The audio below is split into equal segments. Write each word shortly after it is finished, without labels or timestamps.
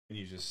and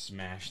you just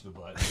smash the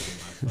button in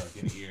my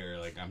fucking ear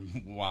like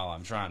while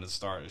I'm trying to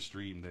start a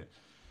stream that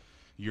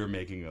you're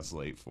making us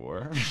late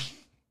for.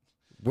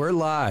 We're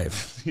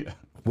live. Yeah.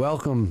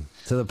 Welcome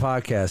to the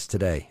podcast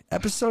today.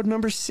 Episode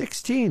number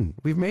 16.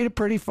 We've made it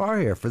pretty far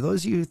here. For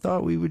those of you who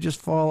thought we would just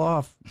fall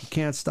off, you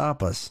can't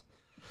stop us.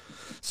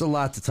 It's a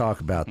lot to talk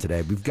about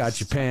today. We've got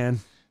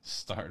Japan.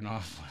 Starting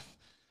off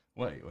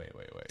with... Wait.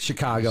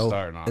 Chicago,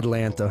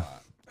 Atlanta.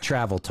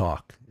 Travel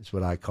talk is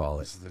what I call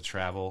it. This is the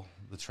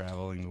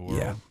traveling the world.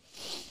 Yeah.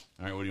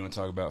 All right, what do you want to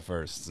talk about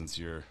first since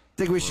you're... I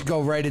think we should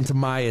go right into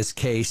Maya's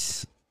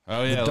case.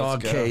 Oh, yeah, the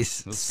dog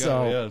case. Let's so,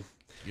 go, yeah.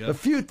 Yep. A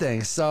few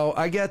things. So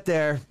I get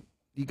there.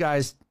 You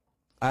guys,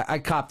 I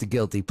copped a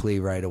guilty plea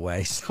right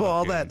away. So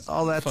all that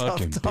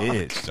fucking tough talk.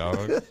 Bitch,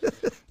 dog.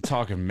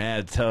 Talking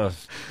mad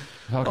tough.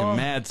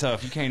 Mad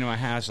tough. You came to my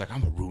house like,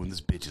 I'm gonna ruin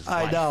this bitch's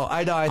life. I know.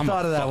 I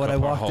thought of that when I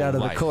walked out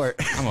of the court.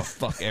 I'm gonna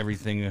fuck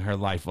everything in her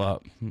life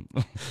up.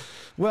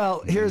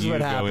 Well, here's what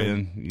happened. You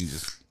go in, you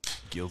just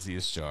guilty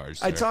as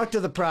charged. I talked to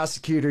the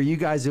prosecutor. You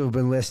guys who have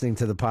been listening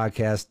to the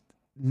podcast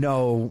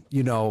know,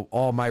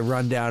 all my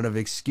rundown of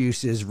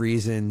excuses,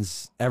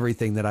 reasons,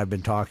 everything that I've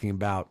been talking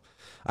about.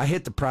 I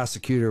hit the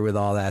prosecutor with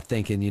all that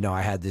thinking,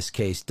 I had this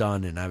case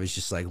done. And I was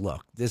just like,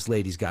 look, this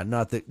lady's got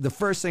nothing. The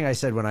first thing I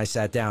said when I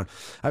sat down,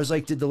 I was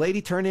like, did the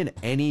lady turn in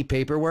any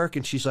paperwork?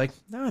 And she's like,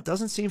 no, it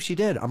doesn't seem she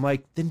did. I'm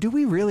like, then do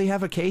we really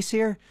have a case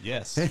here?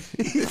 Yes.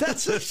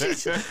 That's what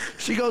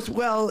she goes,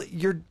 well,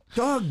 your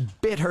dog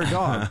bit her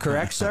dog,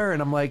 correct, sir?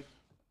 And I'm like,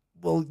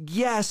 well,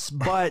 yes,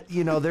 but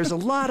there's a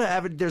lot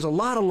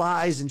of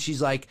lies. And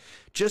she's like,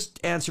 just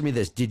answer me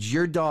this. Did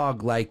your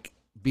dog, like,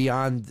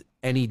 beyond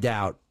any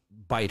doubt,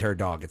 bite her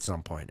dog at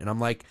some point? And I'm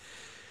like,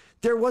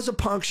 there was a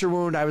puncture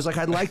wound. I was like,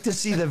 I'd like to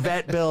see the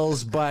vet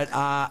bills, but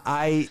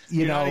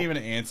you're not even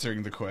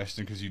answering the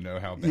question because you know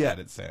how bad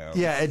it sounds.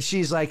 Yeah, and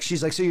she's like,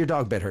 so your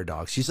dog bit her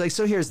dog. She's like,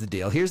 so here's the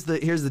deal. Here's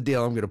the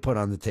deal I'm going to put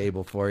on the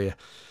table for you.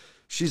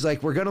 She's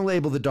like, we're going to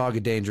label the dog a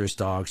dangerous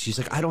dog. She's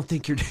like, I don't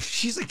think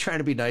she's like trying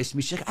to be nice to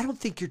me. She's like, I don't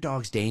think your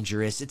dog's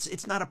dangerous.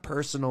 It's not a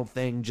personal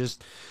thing.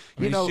 Just,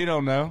 she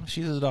don't know.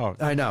 She's a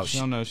dog. I know. She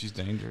don't know she's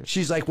dangerous.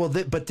 She's like, well,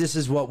 but this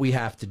is what we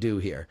have to do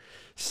here.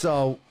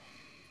 So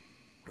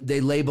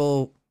they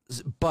label,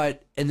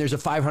 and there's a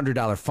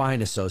 $500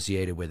 fine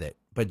associated with it.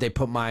 But they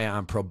put Maya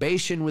on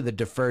probation with a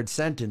deferred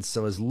sentence.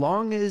 So as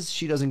long as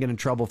she doesn't get in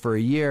trouble for a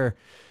year,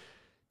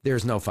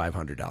 there's no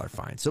 $500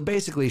 fine. So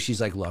basically, she's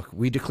like, look,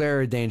 we declare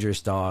her a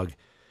dangerous dog.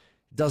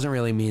 Doesn't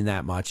really mean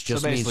that much.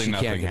 Just means she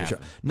can't get in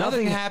trouble.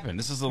 Nothing happened.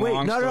 This is a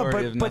long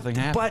story of nothing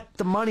happened. But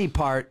the money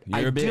part,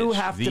 I do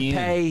have to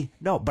pay.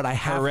 No, but I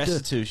have to.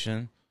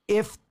 Restitution.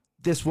 If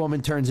this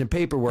woman turns in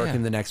paperwork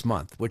in the next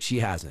month, which she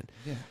hasn't.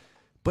 Yeah.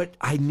 But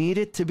I need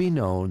it to be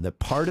known that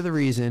part of the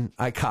reason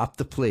I copped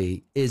the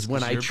plea is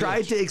when I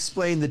tried to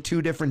explain the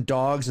two different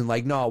dogs and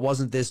like, no, it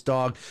wasn't this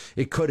dog.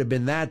 It could have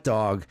been that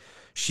dog.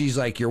 She's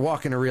like, you're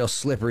walking a real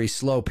slippery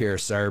slope here,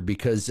 sir,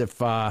 because if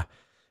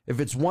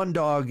it's one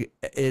dog,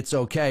 it's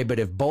okay. But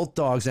if both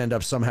dogs end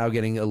up somehow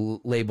getting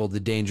labeled the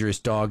dangerous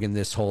dog in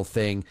this whole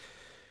thing,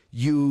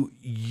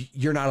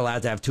 you're not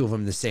allowed to have two of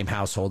them in the same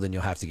household, and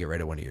you'll have to get rid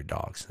of one of your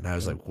dogs. And I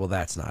was like, well,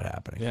 that's not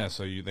happening. Yeah,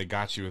 so they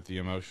got you with the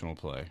emotional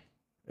play.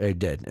 They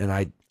did.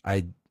 And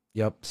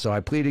yep. So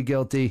I pleaded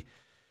guilty.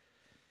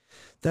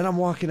 Then I'm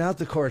walking out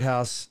the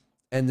courthouse,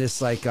 and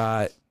this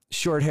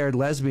short-haired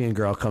lesbian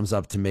girl comes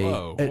up to me.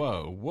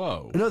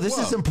 Whoa. No, this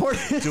is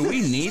important. Do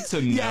we need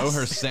to know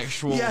her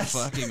sexual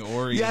fucking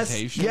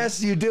orientation?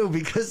 Yes, you do,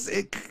 because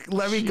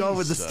let me go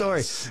with the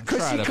story.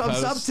 Because she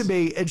comes up to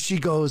me, and she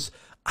goes,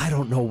 I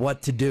don't know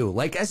what to do.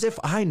 Like, as if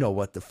I know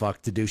what the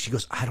fuck to do. She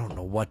goes, I don't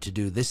know what to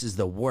do. This is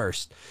the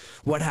worst.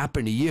 What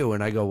happened to you?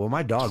 And I go, well,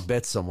 my dog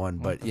bit someone,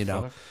 but,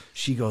 fuck?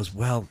 She goes,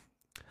 well,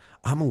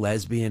 I'm a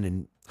lesbian,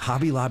 and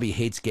Hobby Lobby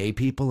hates gay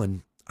people,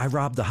 and I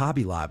robbed the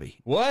Hobby Lobby.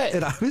 What?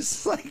 And I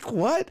was like,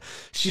 what?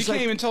 She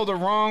came and told the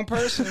wrong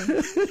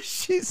person.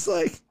 She's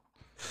like,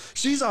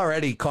 she's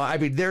already caught. I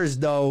mean,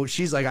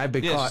 she's like, I've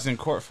been caught. She's in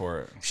court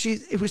for it.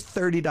 It was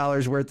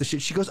 $30 worth of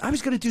shit. She goes, I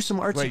was going to do some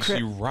arts and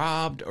she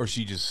robbed or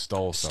she just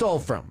stole something? Stole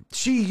from.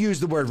 She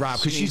used the word rob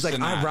because she's like,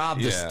 I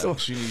robbed this store.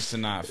 She needs to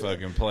not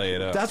fucking play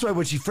it up. That's why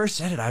when she first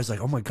said it, I was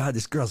like, oh my God,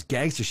 this girl's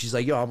gangster. She's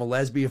like, yo, I'm a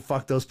lesbian.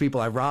 Fuck those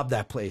people. I robbed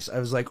that place. I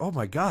was like, oh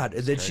my God.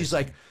 And then she's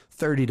like,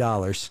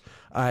 $30.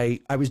 I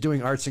was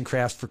doing arts and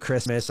crafts for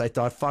Christmas. I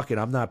thought, fuck it,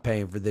 I'm not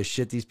paying for this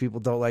shit. These people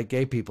don't like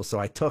gay people, so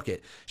I took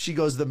it. She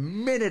goes, the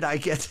minute I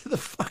get to the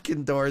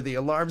fucking door, the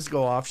alarms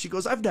go off. She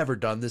goes, I've never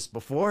done this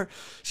before.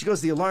 She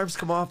goes, the alarms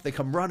come off. They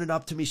come running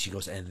up to me. She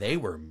goes, and they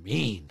were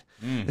mean.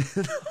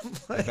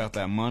 Like, about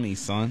that money,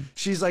 son.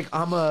 She's like,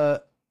 I'm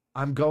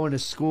going to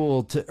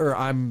school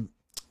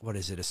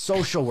a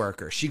social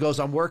worker. She goes,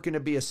 I'm working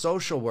to be a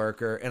social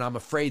worker, and I'm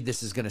afraid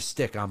this is going to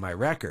stick on my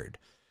record.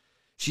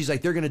 She's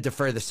like, they're going to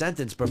defer the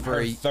sentence, but for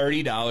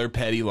 $30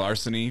 petty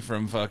larceny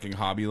from fucking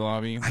Hobby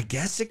Lobby. I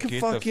guess it can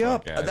fuck you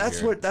up.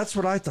 That's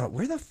what I thought.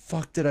 Where the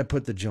fuck did I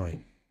put the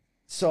joint?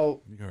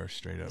 So you are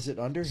straight up. Is it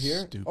under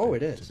here? Oh,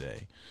 it is.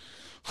 Today.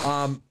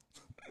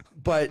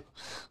 But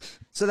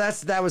so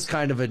that was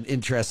kind of an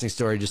interesting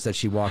story, just that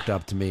she walked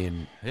up to me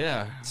and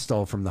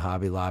stole from the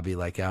Hobby Lobby,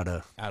 like out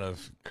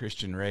of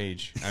Christian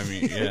rage. I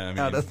mean,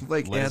 out of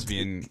like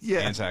lesbian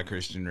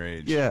anti-Christian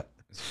rage. Yeah.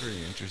 It's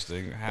pretty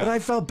interesting. But I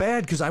felt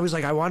bad because I was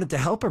like, I wanted to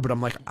help her, but I'm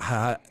like,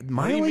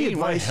 my only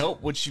advice. What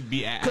help would you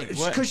be at?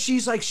 Because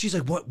she's like,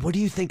 what do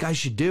you think I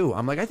should do?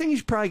 I'm like, I think you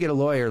should probably get a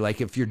lawyer.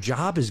 Like, if your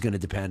job is going to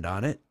depend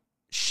on it.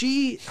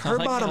 Her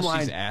bottom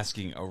line. She's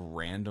asking a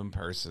random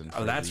person.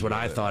 Oh, that's what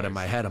I thought in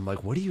my head. I'm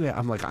like, what do you?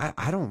 I'm like,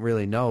 I don't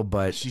really know,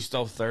 but she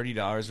stole $30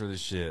 worth of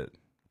shit,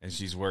 and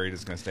she's worried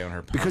it's going to stay on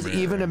her. Because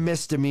even a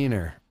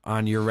misdemeanor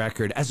on your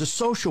record as a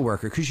social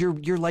worker, because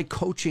you're like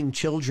coaching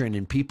children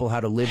and people how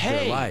to live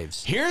their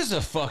lives. Here's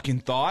a fucking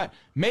thought.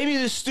 Maybe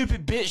this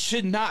stupid bitch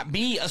should not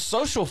be a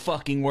social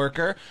fucking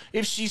worker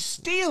if she's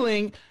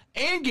stealing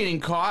and getting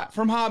caught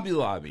from Hobby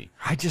Lobby.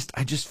 I just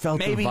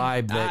felt the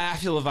vibe that I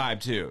feel a vibe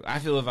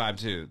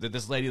too. That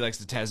this lady likes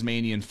the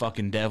Tasmanian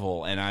fucking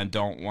devil, and I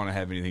don't want to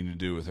have anything to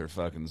do with her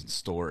fucking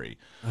story.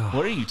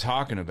 What are you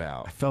talking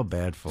about? I felt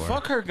bad for her.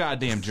 Fuck her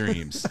goddamn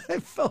dreams. I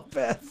felt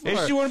bad for her.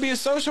 If she want to be a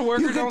social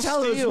worker, you can don't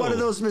tell steal. It was one of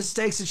those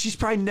mistakes, and she's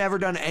probably never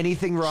done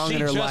anything wrong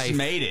in her life. She just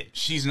made it.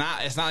 She's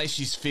not. It's not like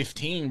she's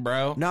 15,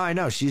 bro. No, I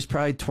know. She's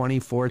probably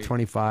 24,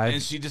 25.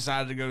 And she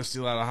decided to go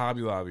steal out of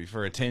Hobby Lobby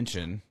for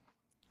attention.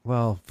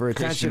 Well, for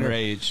attention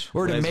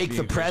or to make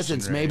the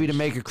presents, maybe to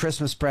make a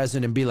Christmas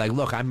present and be like,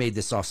 look, I made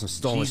this off some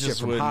stolen shit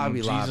from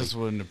Hobby Lobby. Jesus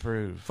wouldn't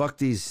approve. Fuck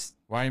these.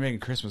 Why are you making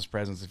Christmas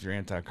presents if you're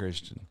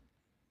anti-Christian?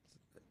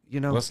 You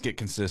know, let's get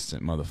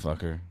consistent,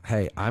 motherfucker.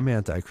 Hey, I'm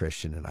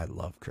anti-Christian and I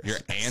love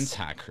Christmas. You're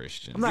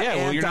anti-Christian. I'm not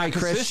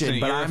anti-Christian,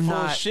 but I'm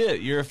not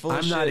shit. You're a full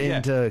of shit. I'm not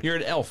into. You're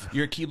an elf.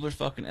 You're a Keebler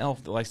fucking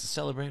elf that likes to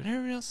celebrate.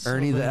 Everybody else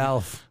Ernie the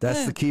elf.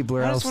 That's the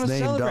Keebler elf's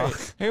name, dog.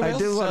 I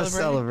do want to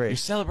celebrate. You're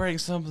celebrating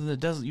something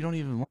that doesn't. You don't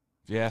even want.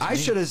 Yeah, I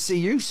should have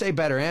seen you say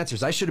better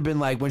answers. I should have been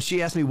like, when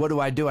she asked me, what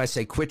do? I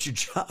say, quit your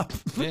job.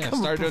 Yeah,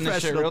 start doing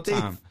this shit real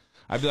time.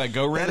 I'd be like,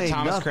 go rent a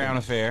Thomas Crown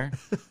Affair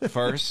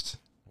first.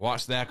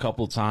 Watch that a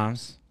couple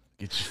times.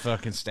 Get your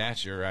fucking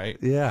stature right.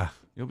 Yeah.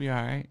 You'll be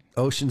all right.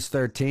 Ocean's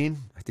 13.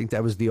 I think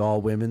that was the all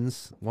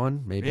women's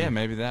one. Maybe. Yeah,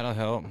 maybe that'll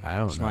help. I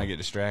don't know. Might get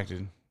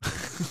distracted.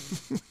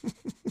 Just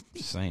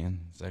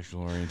saying,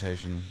 sexual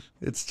orientation.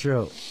 It's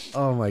true.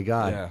 Oh my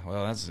God. Yeah.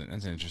 Well, that's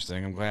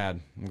interesting. I'm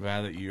glad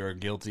that you are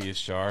guilty as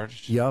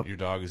charged. Yep. Your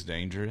dog is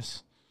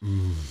dangerous.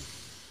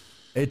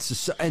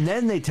 And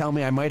then they tell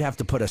me I might have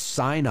to put a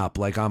sign up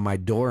like on my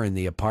door in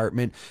the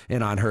apartment,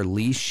 and on her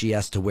leash she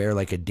has to wear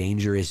like a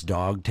dangerous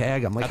dog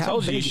tag. I'm like, I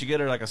told you should get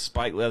her like a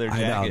spiked leather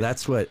jacket. I know,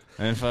 that's what.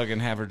 And fucking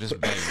have her just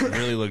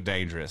really look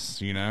dangerous,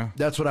 you know?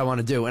 That's what I want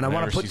to do. And I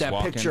want to put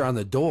that picture on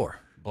the door.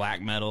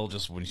 Black metal,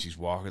 just when she's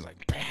walking,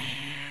 like,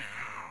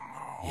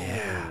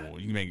 yeah.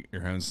 You can make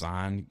your own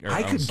sign.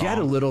 I could get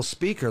a little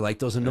speaker like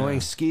those annoying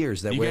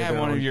skiers that you wear. You can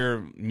have one of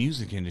your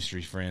music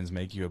industry friends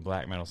make you a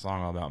black metal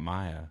song all about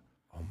Maya.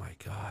 Oh my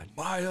God.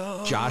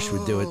 Maya. Josh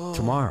would do it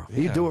tomorrow. Yeah.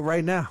 He'd do it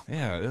right now.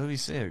 Yeah, it would be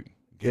sick.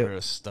 Get her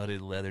a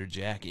studded leather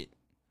jacket.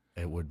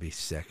 It would be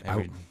sick.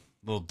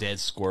 Little dead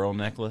squirrel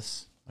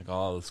necklace. Like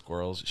all the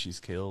squirrels that she's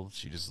killed,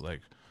 she just like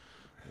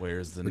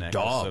wears the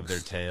necklace of their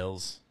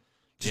tails.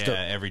 Just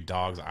every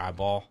dog's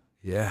eyeball.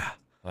 Yeah.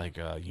 Like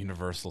a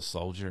Universal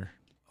Soldier.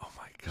 Oh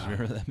my God. Do you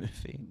remember that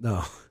movie?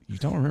 No. You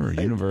don't remember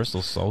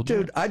Universal Soldier?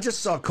 Dude, I just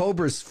saw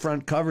Cobra's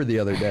front cover the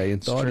other day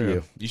and thought of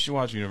you. You should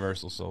watch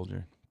Universal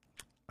Soldier.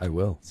 I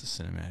will. It's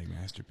a cinematic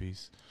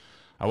masterpiece.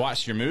 I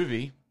watched your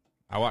movie.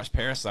 I watched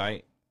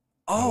Parasite.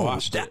 Oh,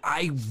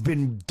 I've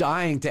been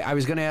dying to. I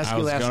was going to ask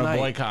you last night. I was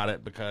going to boycott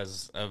it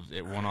because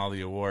it won all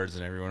the awards,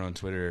 and everyone on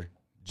Twitter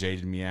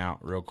jaded me out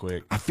real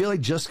quick. I feel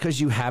like just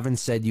because you haven't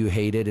said you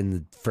hate it in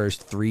the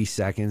first 3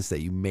 seconds that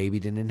you maybe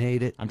didn't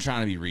hate it. I'm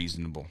trying to be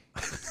reasonable.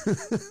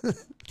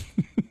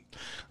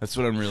 That's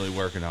what I'm really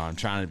working on. I'm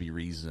trying to be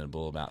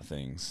reasonable about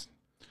things.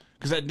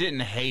 Because I didn't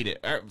hate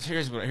it.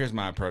 Here's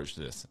my approach to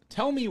this.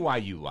 Tell me why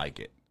you like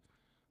it.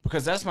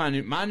 Because that's my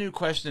new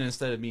question.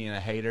 Instead of being a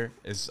hater,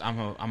 is I'm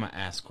gonna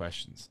ask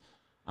questions.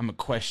 I'm a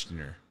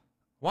questioner.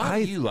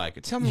 Why do you like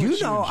it? Tell me. You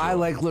know, I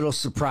like little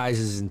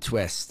surprises and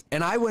twists.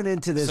 And I went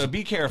into this. So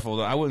be careful,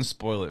 though. I wouldn't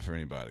spoil it for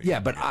anybody. Yeah,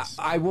 but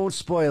I won't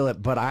spoil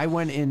it. But I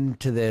went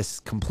into this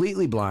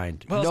completely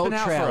blind. Well, no it's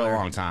been trailer. out for a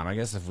long time. I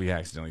guess if we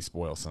accidentally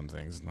spoil some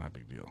things, it's not a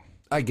big deal.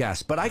 I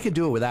guess, but I could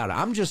do it without it.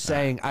 I'm just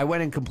saying, I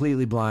went in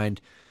completely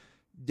blind.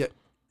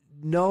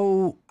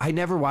 No, I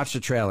never watched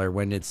a trailer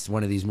when it's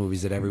one of these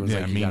movies that everyone's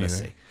like, you gotta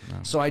see. No.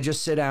 So I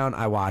just sit down,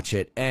 I watch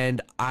it, and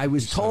I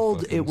was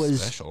told it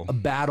was a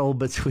battle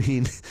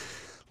between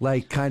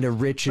like kind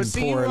of rich and poor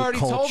culture. But see, you already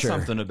told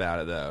something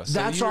about it, though. So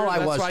that's all I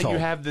was told. That's why you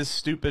have this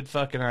stupid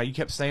fucking... You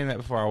kept saying that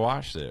before I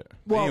watched it.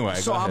 Well, anyway,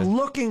 so I'm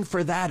looking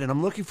for that, and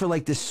I'm looking for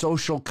like this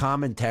social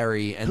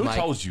commentary. And who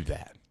told you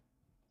that?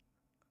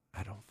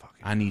 I don't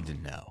fucking I need to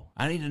know.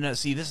 I need to know.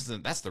 See,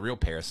 that's the real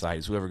Parasite,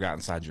 is whoever got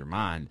inside your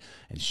mind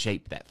and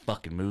shaped that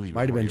fucking movie.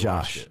 Might have been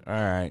Josh. All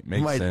right,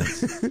 makes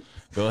sense.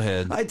 Go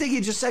ahead. I think he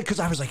just said, because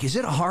I was like, is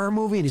it a horror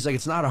movie? And he's like,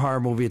 it's not a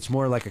horror movie. It's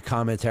more like a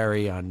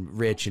commentary on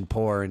rich and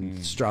poor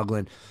and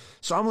struggling.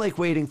 So I'm like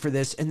waiting for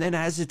this. And then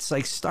as it's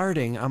like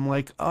starting, I'm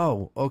like,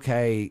 oh,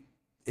 okay.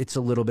 It's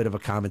a little bit of a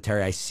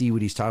commentary. I see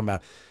what he's talking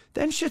about.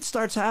 Then shit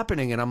starts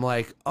happening. And I'm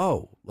like,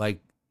 oh, like,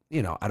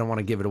 you know, I don't want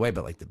to give it away,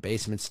 but like the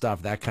basement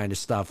stuff, that kind of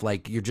stuff,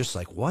 like you're just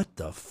like, what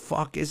the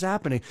fuck is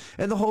happening?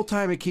 And the whole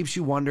time it keeps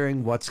you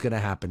wondering what's going to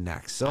happen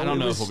next. So I don't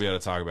know if we'll be able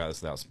to talk about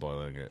this without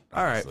spoiling it.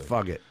 All right,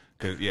 fuck it.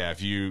 Because, yeah,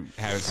 if you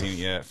haven't seen it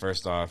yet,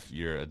 first off,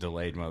 you're a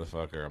delayed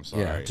motherfucker. I'm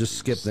sorry. Yeah, just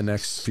skip the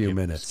next few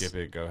minutes. Skip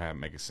it. Go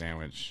make a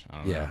sandwich. I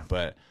don't know.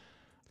 But,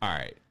 all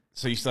right.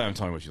 So you still haven't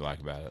told me what you like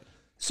about it.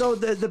 So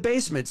the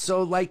basement.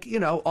 So, like, you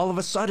know, all of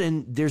a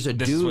sudden there's a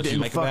dude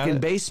in the fucking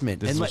basement.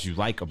 This is what you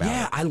like about it.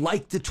 Yeah, I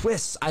like the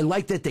twists. I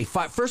like that they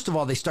first of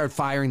all, they start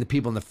firing the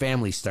people and the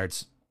family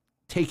starts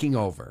taking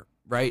over,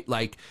 right?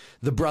 Like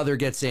the brother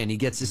gets in, he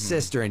gets his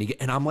sister,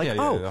 and I'm like,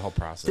 oh, the whole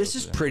process. This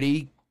is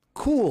pretty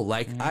cool.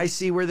 Like, I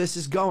see where this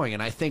is going,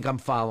 and I think I'm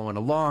following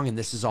along, and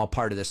this is all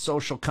part of the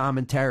social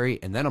commentary.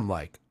 And then I'm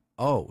like,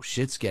 oh,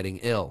 shit's getting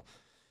ill.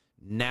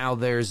 Now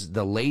there's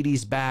the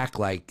ladies back,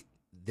 like,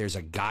 there's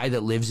a guy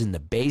that lives in the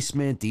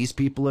basement. These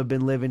people have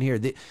been living here.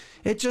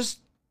 It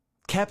just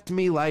kept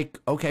me like,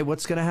 okay,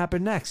 what's going to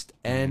happen next?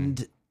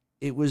 And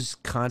it was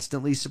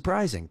constantly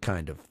surprising,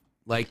 kind of.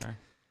 Like,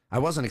 I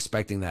wasn't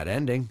expecting that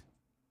ending.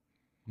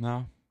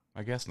 No,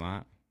 I guess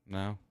not.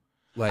 No.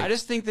 Like, I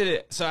just think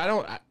that so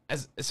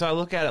I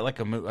look at it like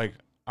a movie. Like,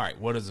 all right,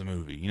 what is a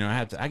movie? You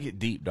know, I get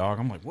deep, dog.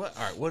 I'm like, what?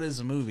 All right, what is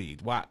a movie?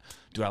 Why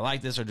do I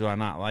like this or do I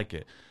not like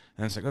it?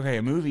 And it's like, okay,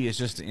 a movie is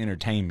just to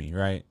entertain me,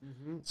 right?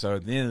 So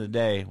at the end of the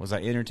day, was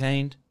I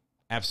entertained?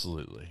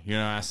 Absolutely. You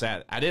know,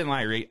 I don't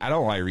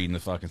like reading the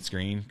fucking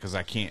screen because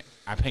I pay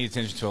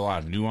attention to a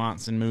lot of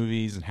nuance in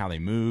movies and how they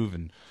move.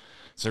 And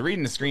so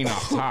reading the screen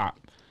off top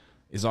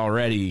is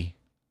already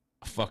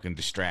a fucking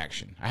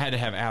distraction. I had to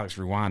have Alex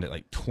rewind it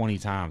like 20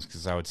 times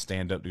because I would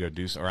stand up to go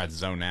do something, or I'd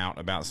zone out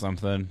about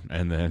something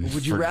and then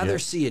would you rather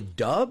see it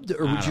dubbed,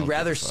 or would you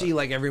rather see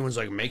like everyone's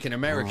like make an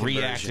American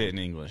react version? It in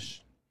English?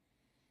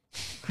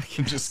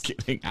 I'm just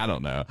kidding. I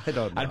don't know.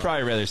 I'd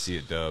probably rather see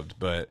it dubbed,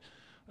 but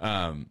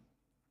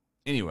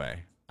anyway,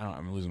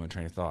 I'm losing my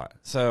train of thought.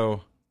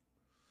 So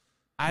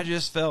I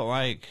just felt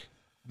like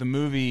the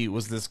movie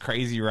was this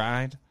crazy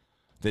ride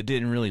that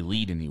didn't really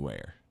lead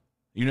anywhere.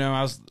 You know,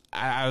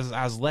 I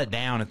was let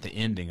down at the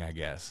ending, I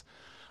guess.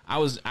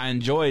 I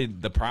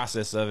enjoyed the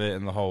process of it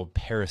and the whole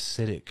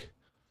parasitic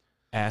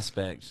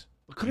aspect.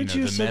 But couldn't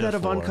you have said that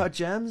of Uncut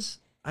Gems?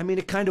 I mean,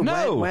 it kind of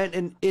went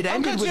and it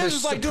ended with a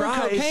surprise. Like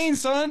doing cocaine,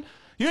 son.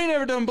 You ain't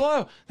never done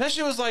blow. That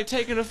shit was like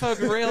taking a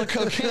fucking rail of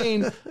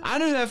cocaine. I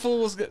knew that fool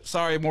was good.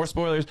 Sorry, more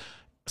spoilers.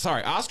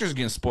 Sorry, Oscar's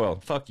getting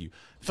spoiled. Fuck you.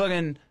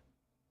 Fucking,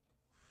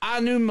 I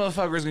knew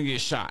motherfucker was going to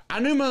get shot. I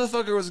knew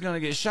motherfucker was going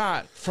to get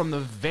shot from the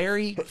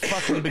very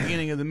fucking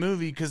beginning of the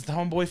movie because the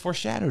homeboy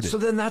foreshadowed it. So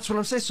then that's what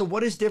I'm saying. So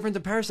what is different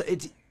than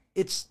Parasite?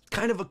 It's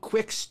kind of a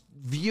quick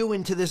view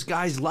into this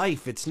guy's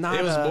life. It's not.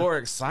 It was more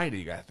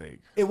exciting, I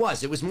think. It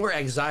was more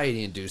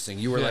anxiety inducing.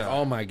 You were like,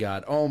 oh my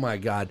god, oh my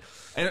god.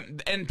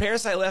 And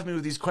Parasite left me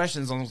with these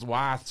questions on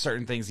why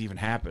certain things even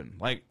happen.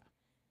 Like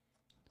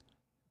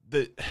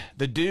the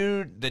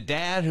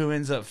dad who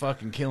ends up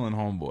fucking killing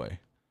homeboy.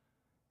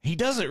 He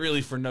does it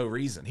really for no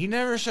reason. He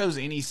never shows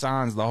any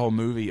signs the whole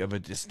movie of a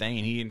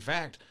disdain. He, in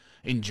fact,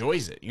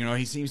 enjoys it. You know,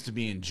 he seems to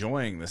be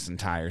enjoying this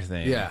entire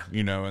thing. Yeah.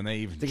 You know, and they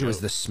even think it was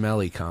the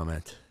smelly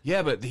comment.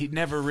 Yeah, but he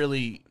never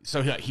really.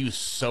 So he was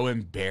so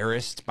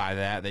embarrassed by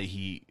that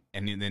he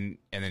and then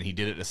he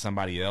did it to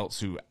somebody else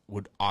who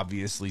would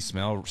obviously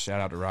smell. Shout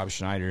out to Rob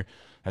Schneider.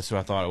 That's who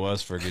I thought it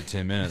was for a good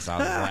 10 minutes. I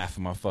was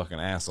laughing my fucking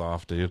ass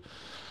off, dude.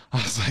 I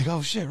was like,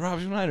 oh shit, Rob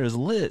Schneider is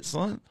lit,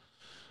 son.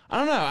 I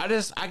don't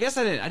know. I guess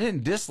I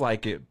didn't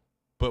dislike it,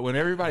 but when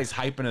everybody's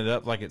hyping it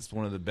up like it's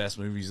one of the best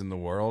movies in the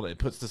world, it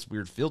puts this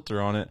weird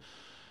filter on it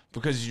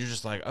because you're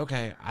just like,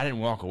 okay, I didn't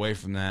walk away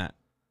from that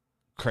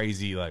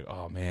crazy like,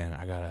 oh man,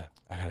 I gotta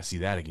see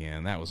that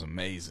again. That was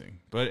amazing,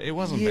 but it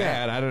wasn't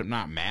bad. I'm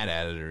not mad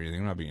at it or anything.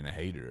 I'm not being a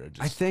hater.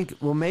 I think,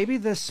 well, maybe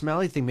the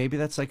smelly thing, maybe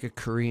that's like a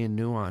Korean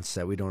nuance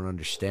that we don't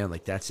understand.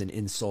 Like that's an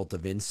insult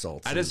of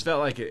insults. I just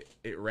felt like it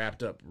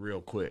wrapped up real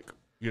quick.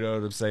 You know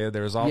what I'm saying?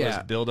 There was all this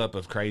buildup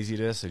of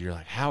craziness, and you're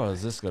like, how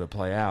is this going to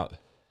play out?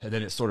 And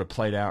then it sort of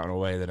played out in a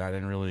way that I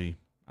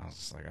was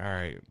just like, all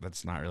right,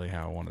 that's not really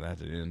how I wanted that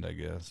to end, I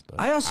guess.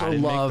 But I also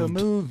loved the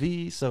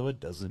movie, so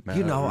it doesn't matter.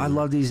 You know, I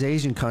love these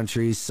Asian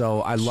countries,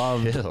 so I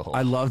loved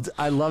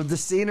the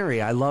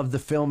scenery. I loved the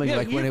filming,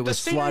 when it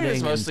was flooding. The scenery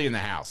is mostly in the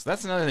house.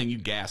 That's another thing you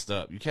gassed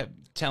up. You kept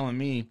telling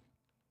me,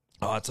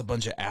 oh, it's a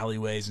bunch of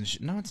alleyways and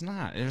shit. No, it's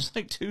not. There's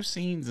like 2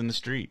 scenes in the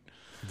street.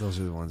 Those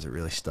are the ones that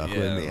really stuck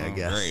with me, I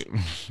guess. Great.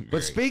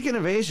 But speaking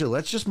of Asia,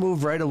 let's just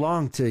move right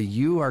along to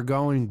you are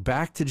going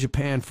back to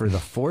Japan for the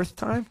 4th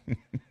time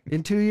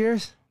in 2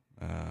 years.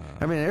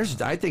 I mean,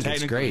 I think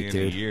it's great,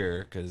 dude. A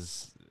year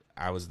because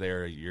I was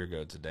there a year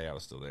ago. Today, I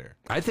was still there.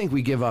 I think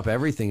we give up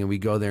everything and we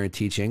go there and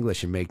teach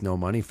English and make no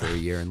money for a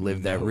year and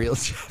live that real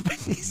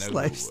Japanese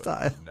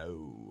lifestyle.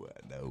 No.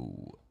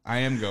 I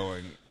am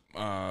going.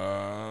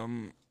 I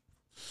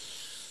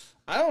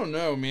don't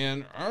know,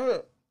 man.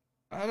 I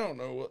don't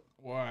know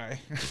why.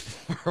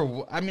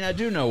 I mean, I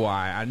do know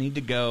why. I need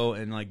to go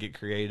and like get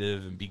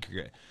creative and be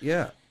creative.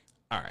 Yeah.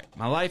 All right,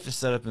 my life is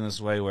set up in this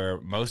way where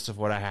most of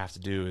what I have to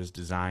do is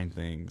design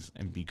things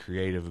and be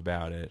creative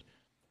about it,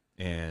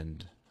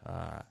 and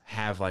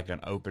have like an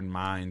open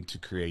mind to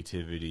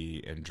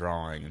creativity and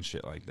drawing and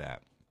shit like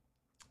that.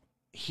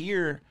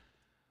 Here,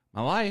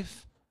 my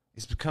life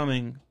is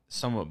becoming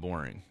somewhat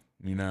boring.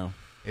 You know,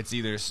 it's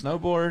either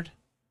snowboard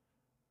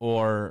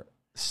or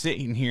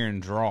sitting here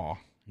and draw.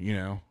 You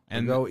know,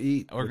 and go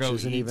eat, or go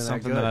eat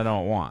something that I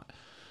don't want.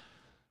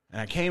 And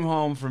I came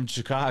home from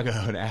Chicago,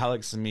 and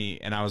Alex and me,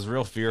 and I was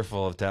real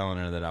fearful of telling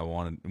her that I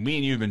wanted. Me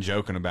and you have been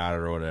joking about it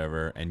or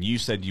whatever, and you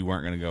said you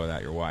weren't going to go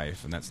without your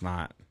wife, and that's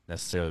not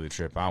necessarily the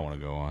trip I want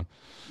to go on.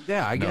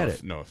 Yeah, I get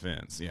it. No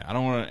offense. Yeah, I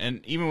don't want to.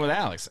 And even with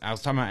Alex, I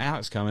was talking about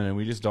Alex coming, and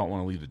we just don't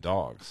want to leave the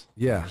dogs.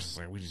 Yeah,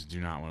 we just do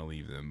not want to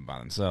leave them by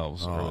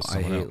themselves. Oh, or with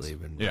I hate else.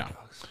 leaving my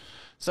dogs.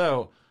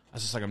 So I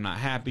was just like, I'm not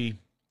happy.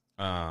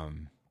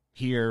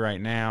 Here right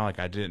now, like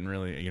I didn't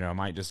really, I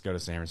might just go to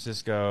San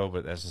Francisco,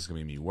 but that's just gonna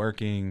be me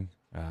working.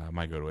 I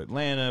might go to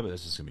Atlanta, but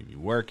that's just gonna be me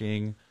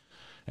working.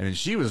 And then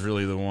she was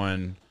really the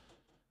one.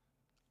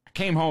 I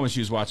came home and she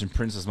was watching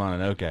Princess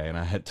Mononoke, and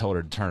I had told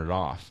her to turn it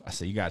off. I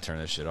said, "You gotta turn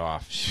this shit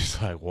off."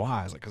 She's like,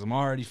 "Why?" I was like, "Because I'm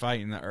already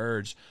fighting the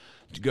urge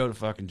to go to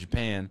fucking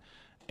Japan."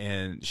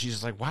 And she's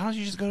just like, "Why don't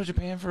you just go to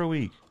Japan for a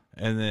week?"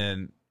 And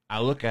then I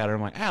look at her,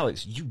 I'm like,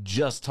 "Alex, you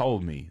just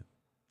told me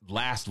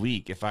last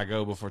week if I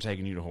go before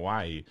taking you to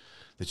Hawaii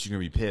that you're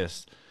gonna be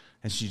pissed."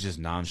 And she just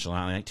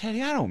nonchalantly like,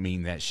 "Teddy, I don't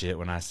mean that shit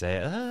when I say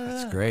it."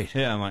 That's great.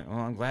 Yeah, I'm like, "Well,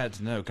 I'm glad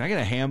to know. Can I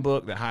get a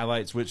handbook that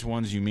highlights which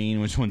ones you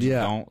mean, which ones you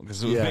don't?"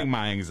 Because it would make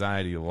my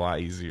anxiety a lot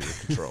easier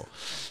to control.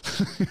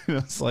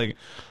 It's like,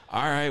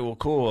 all right, well,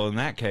 cool. In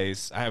that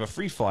case, I have a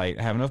free flight.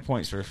 I have enough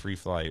points for a free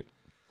flight.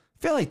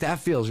 I feel like that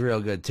feels real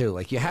good too.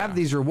 Like you have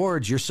these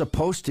rewards, you're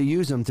supposed to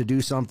use them to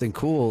do something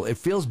cool. It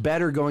feels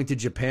better going to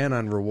Japan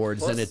on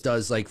rewards than it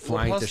does like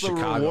flying to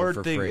Chicago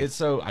for free. It's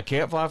so I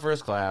can't fly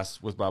first class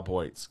with my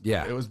points.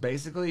 Yeah, it was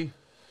basically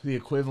the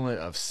equivalent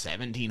of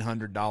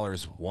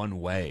 $1,700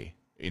 one way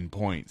in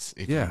points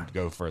if you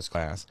go first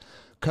class.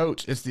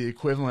 Coach, it's the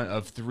equivalent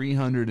of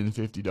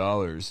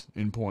 $350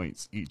 in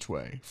points each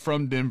way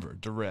from Denver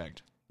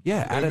direct.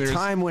 Yeah, at a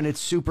time when it's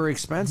super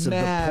expensive,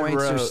 the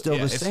points are still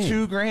the same. It's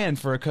 $2,000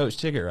 for a coach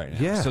ticket right now.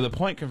 Yeah. So the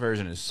point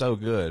conversion is so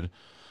good.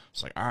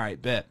 It's like, all right,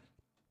 bet.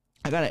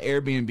 I got an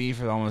Airbnb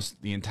for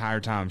almost the entire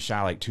time,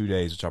 shy like 2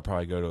 days, which I'll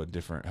probably go to a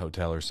different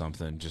hotel or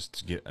something just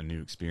to get a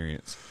new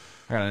experience.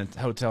 I got a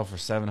hotel for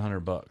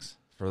 $700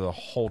 for the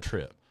whole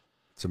trip.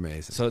 It's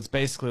amazing. So it's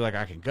basically like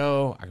I can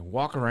go, I can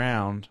walk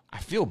around. I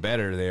feel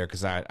better there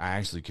because I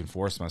actually can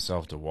force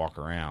myself to walk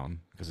around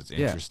because it's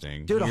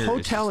interesting. Dude, a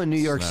hotel in New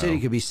York City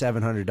could be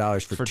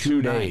 $700 for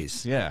 2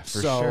 days. Yeah,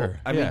 for sure.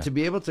 I mean, to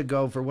be able to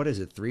go for, what is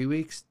it, 3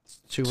 weeks?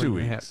 2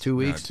 weeks. 2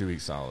 weeks? No, 2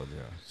 weeks solid,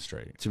 yeah,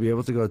 straight. To be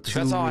able to go 2 weeks.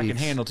 That's all I can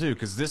handle, too,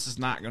 because this is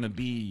not going to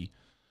be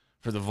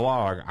for the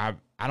vlog.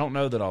 I don't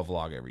know that I'll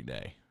vlog every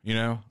day. You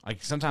know,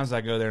 like sometimes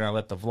I go there and I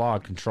let the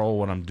vlog control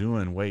what I'm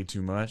doing way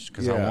too much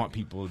because I want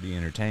people to be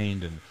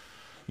entertained and,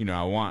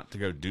 I want to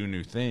go do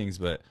new things.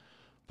 But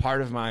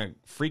part of my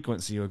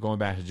frequency of going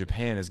back to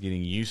Japan is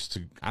getting used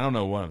to, I don't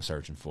know what I'm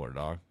searching for,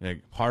 dog.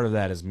 Like part of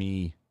that is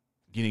me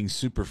getting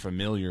super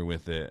familiar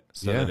with it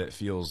so that it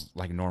feels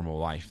like normal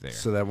life there.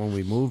 So that when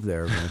we move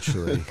there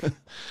eventually.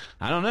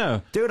 I don't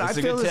know. Dude, I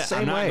feel the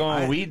same way. I'm not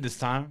going weed this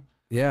time.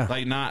 Yeah.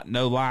 Like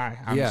no lie.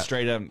 I'm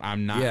straight up,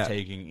 I'm not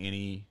taking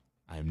any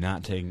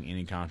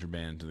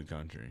contraband to the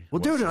country. Well,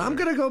 dude, and I'm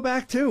going to go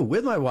back too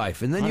with my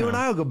wife. And then you and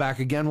I will go back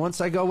again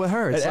once I go with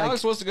her. It's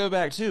Alex wants to go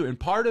back too. And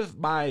part of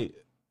my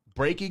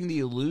breaking the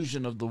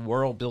illusion of the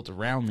world built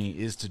around me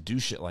is to do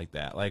shit like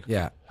that. Like,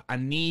 I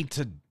need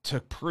to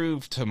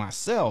prove to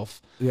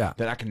myself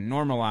that I can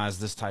normalize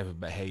this type of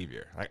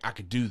behavior. Like, I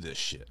could do this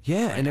shit.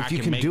 Yeah, like, and if you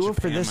can do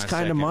it for this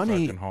kind of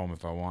money, home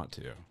if I want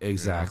to.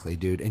 Exactly,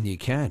 dude, and you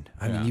can.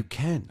 I mean, you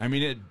can. I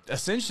mean, it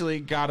essentially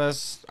got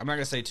us. I'm not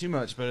gonna say too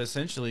much, but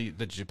essentially,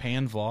 the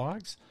Japan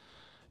vlogs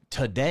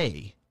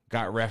today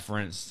got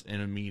referenced in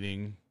a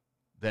meeting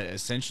that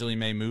essentially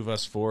may move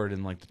us forward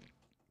in like the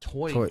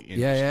toy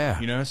industry.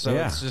 Yeah. So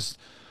it's just.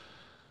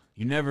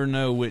 You never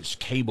know which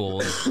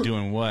cable is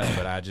doing what,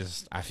 but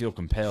I feel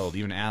compelled.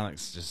 Even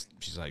Alex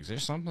she's like, "Is there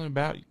something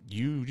about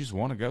you just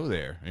want to go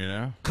there?"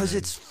 Because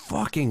it's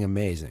fucking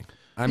amazing.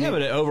 I mean,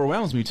 but it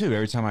overwhelms me too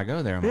every time I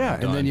go there. I'm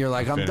like, and then you're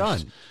like, I'm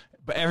done.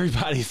 But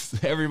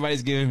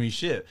everybody's giving me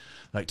shit.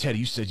 Like, Teddy,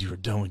 you said you were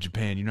done with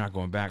Japan. You're not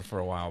going back for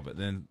a while, but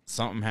then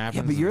something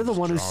happens. Yeah, but you're the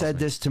one who said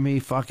this to me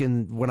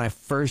fucking when I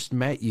first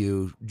met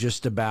you,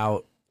 just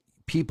about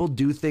people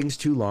do things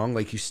too long.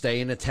 Like you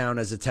stay in a town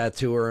as a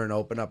tattooer and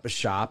open up a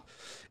shop.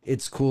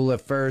 It's cool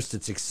at first.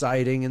 It's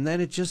exciting. And then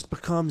it just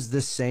becomes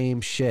the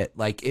same shit.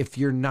 Like if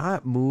you're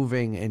not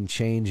moving and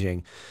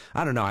changing,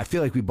 I don't know. I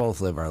feel like we both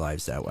live our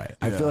lives that way.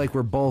 I feel like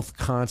we're both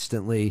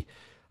constantly,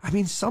 I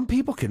mean, some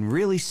people can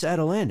really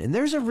settle in, and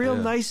there's a real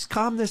nice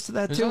calmness to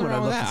that too. When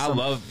I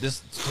love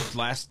this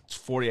last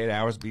 48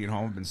 hours being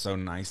home have been so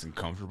nice and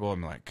comfortable.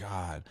 I'm like,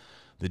 God,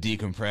 the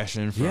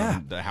decompression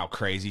from how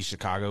crazy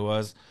Chicago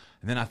was.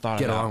 And then I thought,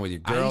 get along with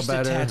your girl I used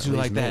better. to tattoo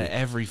like that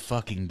every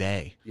fucking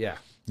day. Yeah.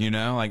 You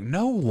know, like,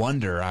 no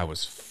wonder I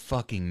was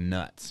fucking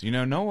nuts. You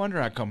know, no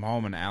wonder I come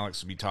home and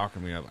Alex would be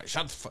talking to me. I'm like,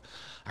 shut the fuck.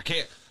 I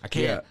can't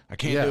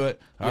do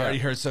it. I already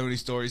heard so many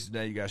stories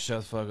today. You got to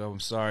shut the fuck up. I'm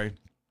sorry.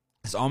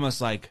 It's almost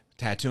like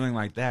tattooing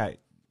like that.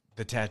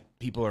 The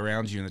people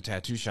around you in the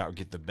tattoo shop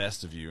get the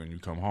best of you, and you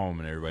come home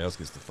and everybody else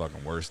gets the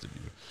fucking worst of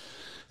you.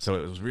 So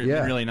it was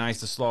really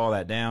nice to slow all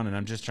that down, and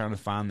I'm just trying to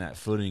find that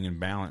footing and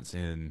balance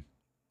in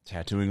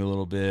tattooing a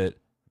little bit,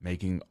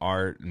 making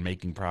art and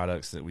making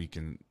products that we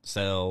can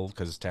sell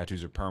because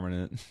tattoos are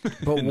permanent.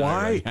 But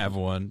why have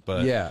one?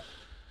 But yeah,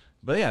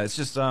 it's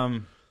just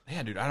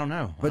yeah, dude, I don't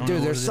know. But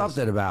dude, there's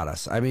something about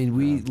us. I mean,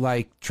 we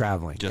like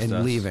traveling just and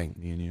us, leaving.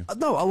 Me and you.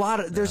 No, a lot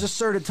of there's a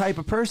certain type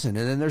of person,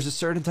 and then there's a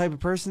certain type of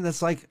person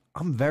that's like,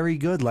 I'm very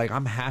good. Like,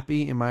 I'm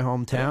happy in my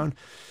hometown.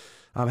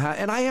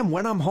 And I am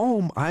when I'm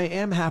home. I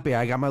am happy.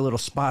 I got my little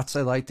spots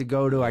I like to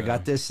go to. I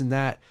got this and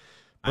that.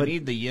 But I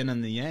need the yin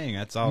and the yang.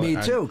 That's all. Me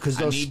too, because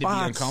those I need spots,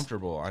 to be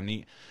uncomfortable.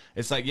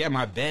 It's like, yeah,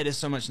 my bed is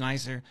so much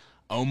nicer.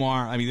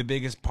 Omar, I mean, the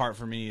biggest part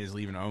for me is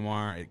leaving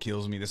Omar. It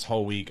kills me. This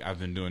whole week, I've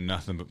been doing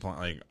nothing but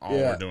like all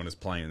we're doing is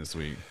playing this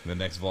week. The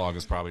next vlog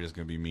is probably just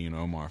gonna be me and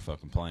Omar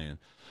fucking playing.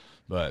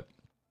 But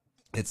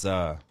it's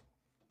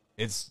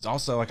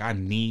also like I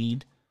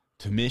need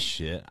to miss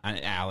shit.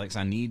 Alex,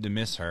 I need to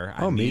miss her.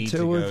 I me need too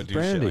to with go do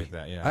Brandy. shit like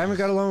that. Yeah, I haven't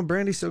got along with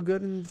Brandy so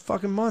good in a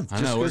fucking month.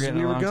 Just because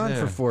we were gone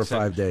for 4 or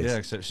 5 days. Yeah,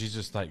 except she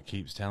just like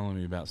keeps telling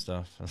me about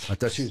stuff. I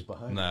thought she was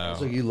behind. No, I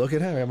was like, you look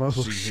at her. I'm like,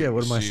 oh shit,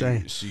 what am I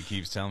saying? She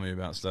keeps telling me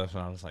about stuff,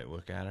 and I just like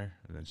look at her,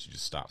 and then she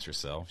just stops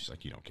herself. She's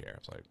like, you don't care. I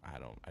was like,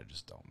 I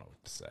just don't know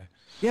what to say.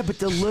 Yeah, but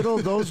those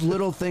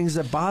little things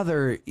that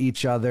bother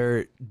each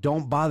other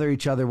don't bother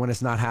each other when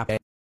it's not happening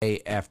day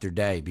after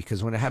day,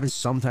 because when it happens,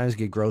 sometimes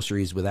get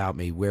groceries without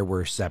me where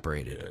we're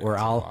separated, or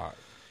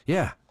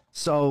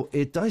so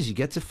it does. You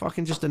get to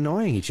fucking just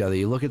annoying each other.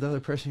 You look at the other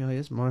person, you're like,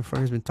 this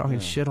motherfucker's been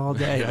talking shit all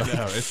day. Yeah,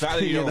 no, it's not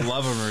that you don't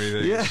love him or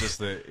anything. It's just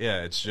that,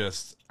 it's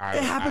just.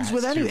 It happens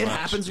with anyone. It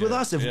happens with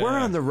us. If we're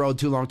on the road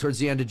too long, towards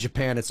the end of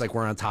Japan, it's like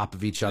we're on top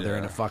of each other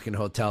in a fucking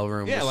hotel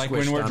room. Yeah, like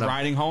when we're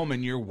riding home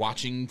and you're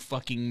watching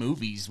fucking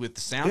movies with the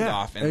sound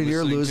off and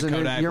you're losing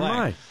your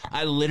mind.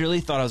 I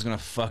literally thought I was gonna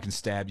fucking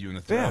stab you in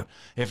the throat.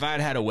 Yeah. If I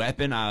had a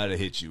weapon, I would have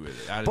hit you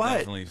with it. I'd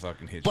definitely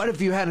fucking hit you. But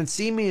if you hadn't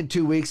seen me in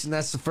 2 weeks and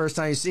that's the first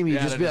time you see me,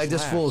 you'd just be like,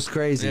 "This fool's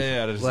crazy."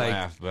 Yeah, I just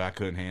laugh, but I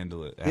couldn't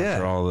handle it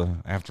after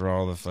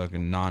all the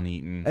fucking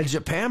non-eating. And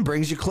Japan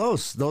brings you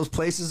close. Those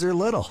places are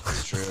little.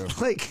 It's true.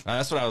 Like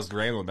that's what I was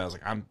rambling about. I was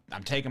like,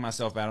 I'm taking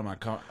myself out of my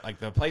like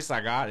the place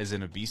I got is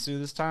in Ibisu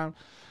this time.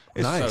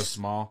 It's so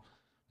small,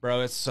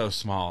 bro. It's so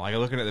small. Like,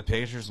 looking at the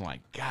pictures, I'm like,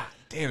 God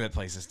damn, that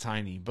place is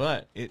tiny.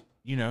 But it,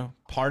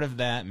 part of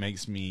that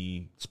makes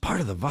me. It's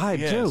part of the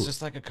vibe too. It's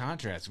just like a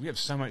contrast. We have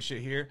so much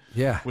shit here.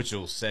 Yeah. Which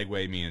will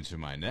segue me into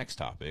my next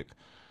topic.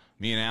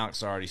 Me and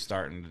Alex are already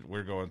starting.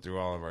 We're going through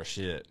all of our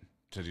shit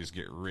to just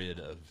get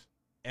rid of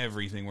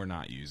everything we're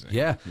not using.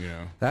 Yeah.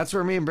 That's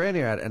where me and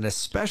Brandy are at. And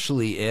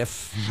especially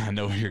if I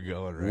know where you're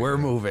going right we're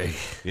now. moving.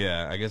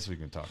 Yeah, I guess we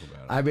can talk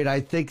about it. I mean,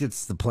 I think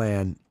it's the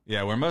plan.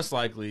 Yeah, we're most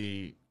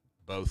likely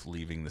both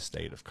leaving the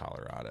state of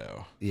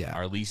Colorado. Yeah.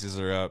 Our leases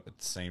are up at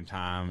the same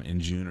time in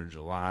June or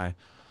July.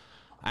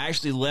 I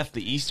actually left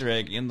the Easter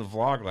egg in the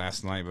vlog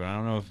last night, but I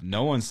don't know if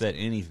no one said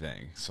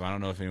anything. So I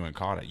don't know if anyone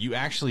caught it. You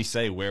actually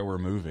say where we're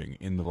moving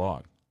in the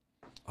vlog.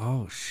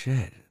 Oh,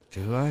 shit.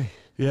 Do I?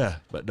 Yeah,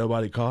 but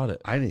nobody caught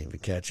it. I didn't even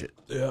catch it.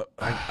 Yeah.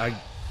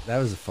 That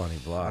was a funny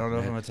vlog. I don't know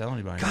if I'm going to tell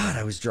anybody. God,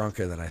 I was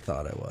drunker than I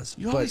thought I was.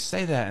 You always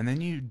say that, and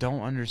then you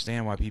don't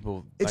understand why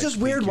people. It's just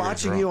weird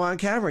watching you on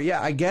camera. Yeah,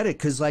 I get it.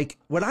 Because, like,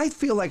 when I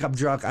feel like I'm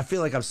drunk, I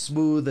feel like I'm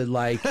smooth and,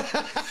 like,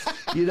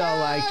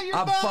 like,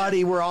 I'm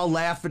funny. We're all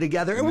laughing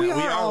together. And we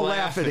are all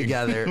laughing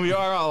together. We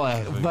are all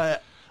laughing.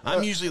 But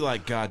I'm usually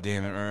like, God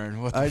damn it, Ern.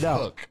 What the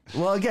fuck?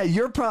 Well, again,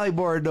 you're probably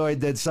more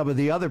annoyed than some of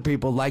the other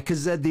people. Like,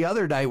 because then the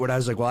other night when I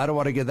was like, well, I don't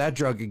want to get that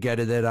drunk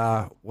again. And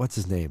then, what's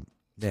his name?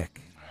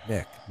 Nick.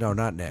 No,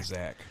 not Nick.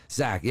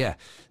 Zach, yeah.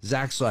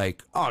 Zach's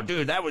like, oh,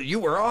 dude, you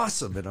were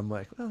awesome. And I'm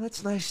like, well,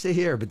 that's nice to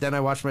hear. But then I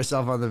watched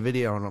myself on the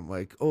video and I'm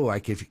like, oh, I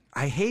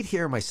hate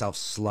hearing myself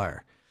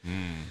slur.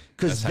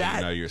 That's how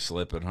you know you're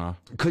slipping, huh?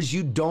 Because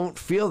you don't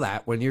feel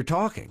that when you're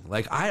talking.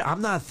 Like,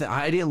 I'm not.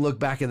 I didn't look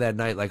back at that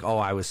night like, oh,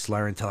 I was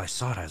slurring until I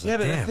saw it. I was like,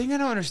 but damn. the thing I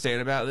don't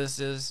understand about this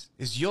is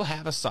you'll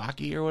have a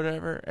sake or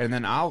whatever, and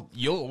then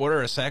you'll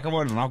order a second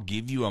one, and I'll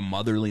give you a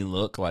motherly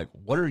look, like,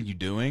 what are you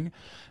doing?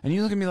 And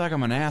you look at me like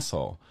I'm an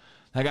asshole,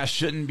 like I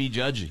shouldn't be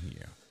judging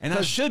you. And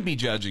I should be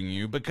judging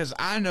you because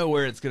I know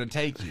where it's going to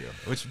take you,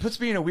 which puts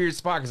me in a weird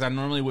spot because I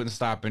normally wouldn't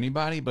stop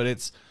anybody, but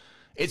it's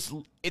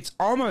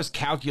almost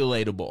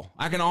calculatable.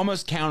 I can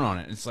almost count on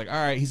it. It's like, all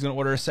right, he's going to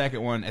order a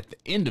second one at the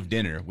end of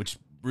dinner, which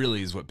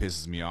really is what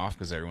pisses me off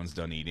because everyone's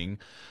done eating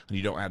and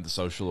you don't have the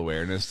social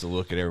awareness to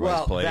look at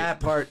everybody's plate. Well, that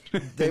part,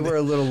 they were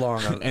a little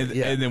long on and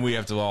then we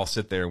have to all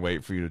sit there and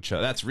wait for you to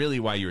chug. That's really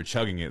why you were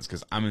chugging it. It's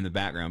because I'm in the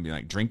background being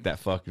like, drink that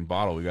fucking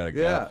bottle. We got to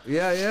go.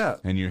 Yeah.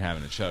 And you're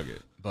having to chug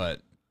it.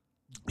 But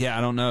Yeah,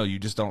 I don't know. You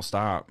just don't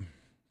stop.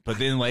 But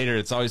then later,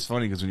 it's always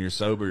funny because when you're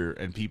sober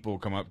and people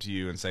come up to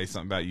you and say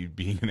something about you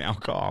being an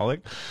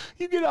alcoholic,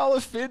 you get all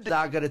offended.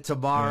 Not gonna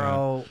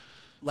tomorrow. Yeah.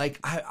 Like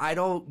I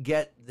don't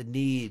get the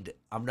need.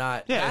 I'm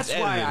not. Yeah, that's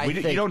why I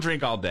think you don't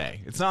drink all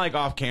day. It's not like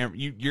off camera.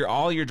 You're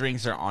all your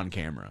drinks are on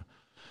camera.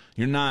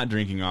 You're not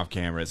drinking off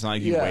camera. It's not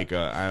like you wake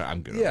up.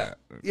 I'm good. Yeah,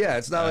 yeah.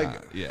 It's not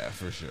like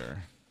for sure.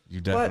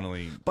 You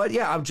definitely. But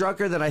yeah, I'm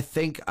drunker than I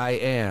think I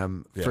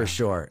am for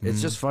sure.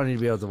 It's just funny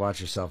to be able to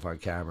watch yourself on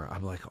camera.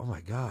 I'm like, oh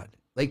my god.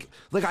 Like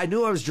I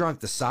knew I was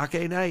drunk the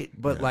sake night,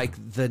 but like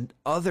the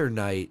other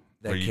night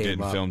that where you came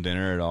didn't up, film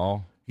dinner at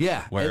all.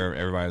 Yeah, where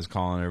everybody was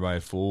calling everybody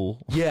a fool.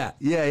 Yeah.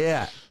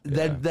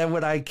 Then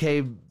when I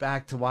came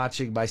back to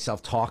watching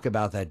myself talk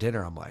about that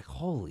dinner, I'm like,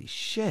 holy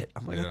shit!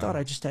 I'm like, I thought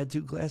I just had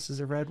 2 glasses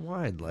of red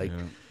wine. Like,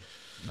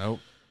 nope.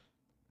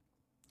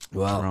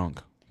 Well,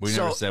 drunk. We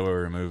never said where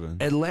we were moving.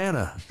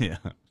 Atlanta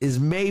is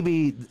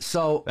maybe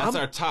so. That's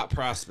our top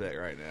prospect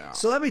right now.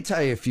 So let me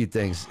tell you a few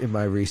things in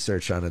my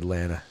research on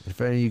Atlanta.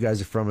 If any of you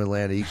guys are from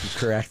Atlanta, you can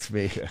correct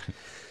me.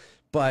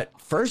 But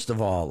first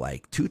of all,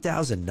 like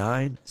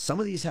 2009, some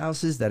of these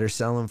houses that are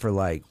selling for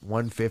like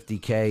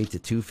 150K to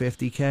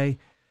 250K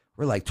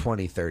were like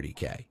 20,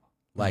 30K.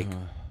 Like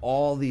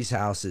all these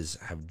houses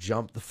have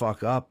jumped the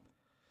fuck up.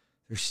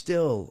 They're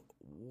still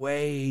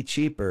way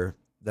cheaper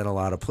than a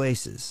lot of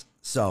places.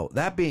 So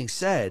that being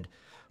said,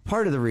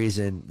 part of the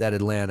reason that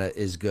Atlanta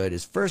is good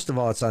is, first of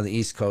all, it's on the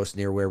East Coast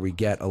near where we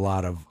get a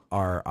lot of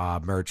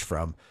our merch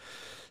from.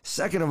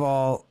 Second of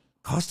all,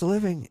 cost of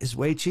living is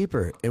way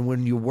cheaper. And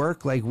when you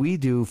work like we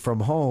do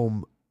from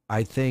home,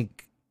 I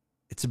think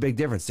it's a big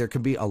difference. There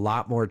could be a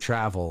lot more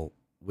travel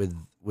with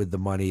the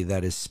money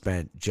that is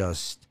spent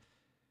just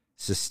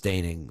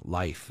sustaining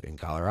life in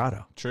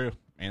Colorado. True.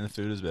 And the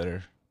food is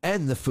better.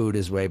 And the food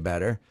is way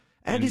better.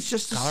 And it's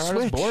just a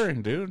Colorado's switch.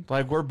 boring, dude.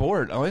 Like, we're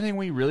bored. The only thing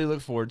we really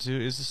look forward to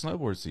is the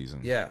snowboard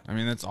season. Yeah. I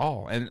mean, that's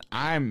all. And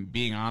I'm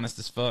being honest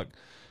as fuck.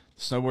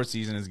 Snowboard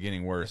season is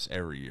getting worse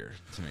every year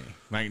to me.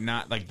 Like,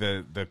 not like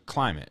the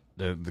climate,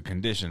 the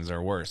conditions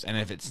are worse. And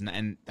if it's,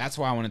 and that's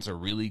why when it's a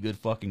really good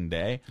fucking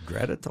day,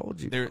 Greta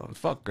told you.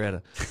 Fuck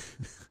Greta.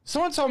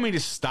 Someone told me to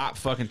stop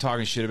fucking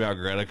talking shit about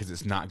Greta because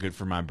it's not good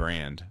for my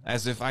brand.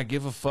 As if I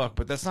give a fuck,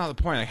 but that's not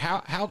the point. Like,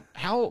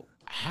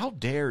 how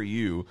dare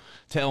you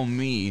tell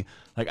me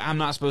like I'm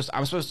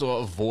supposed to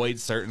avoid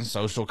certain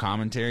social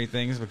commentary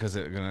things because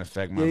it's gonna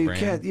affect my brand? You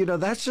can't. You know,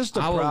 that's just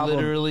a problem. I would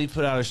literally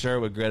put out a shirt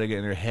with Greta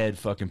getting her head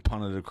fucking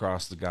punted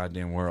across the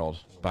goddamn world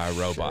by a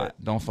robot.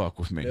 Don't fuck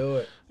with me. Do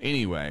it.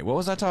 Anyway, what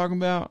was I talking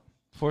about?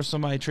 Before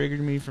somebody triggered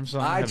me from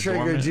something. I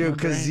triggered you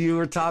because you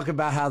were talking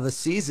about how the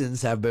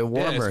seasons have been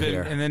warmer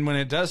here. And then when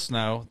it does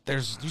snow,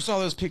 you saw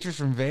those pictures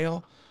from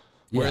Vail?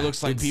 Where it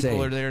looks like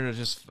people are there to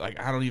just, like,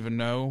 I don't even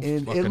know.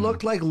 It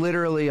looked like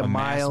literally a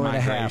mile and a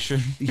half.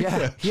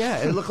 Yeah.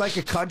 It looked like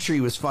a country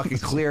was fucking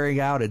clearing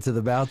out into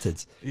the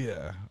mountains.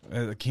 Yeah.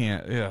 I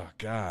can't. Oh,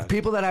 God.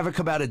 People that haven't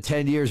come out in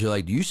 10 years are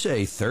like, do you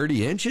say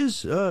 30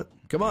 inches?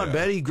 Come on,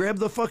 Betty. Grab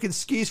the fucking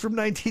skis from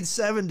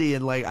 1970.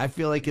 And, like, I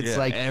feel like it's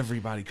like.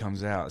 Everybody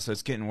comes out. So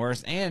it's getting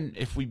worse. And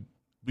if we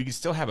could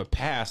still have a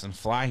pass and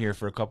fly here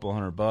for a couple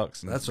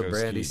 $100. That's what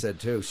Brandy said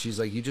too. She's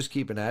like, you just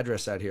keep an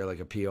address out here, like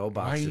a PO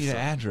box. Why do you need an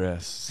address?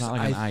 It's not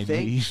like an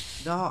ID.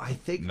 I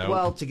think. Nope.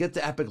 Well, to get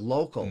the Epic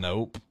Local.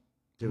 Nope.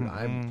 Dude,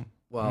 I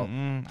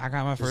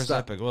got my first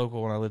Epic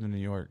Local when I lived in New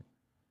York.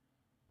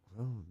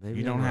 Oh, maybe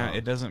you don't have.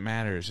 It doesn't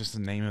matter. It's just the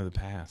name of the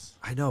pass.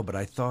 I know, but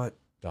I thought.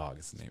 Dog,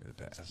 it's the name of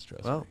the pass.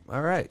 Trust me. Well,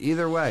 all right.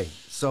 Either way,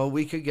 so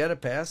we could get a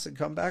pass and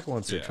come back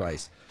once or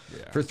twice.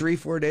 Yeah. For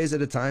 3-4 days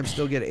at a time.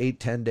 Still get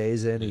 8-10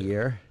 days in a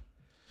year.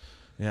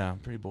 Yeah, I'm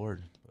pretty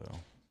bored, though.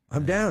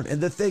 I'm down.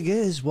 And the thing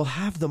is, we'll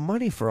have the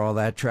money for all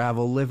that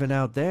travel living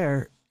out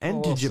there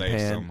and to Japan.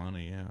 Save some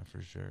money, yeah,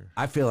 for sure.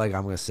 I feel like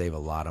I'm going to save a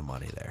lot of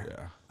money there.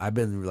 Yeah. I've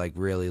been, like,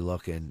 really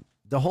looking.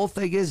 The whole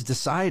thing is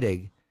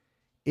deciding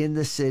in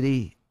the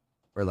city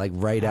or, like,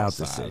 right out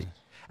the city.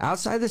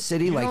 Outside the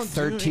city, like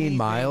 13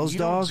 miles,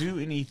 dog. You don't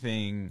do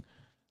anything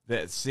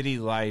that city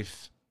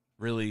life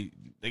really...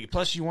 Like,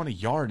 plus, you want a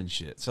yard and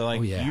shit. So,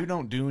 like, you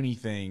don't do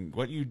anything.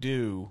 What you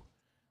do...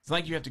 It's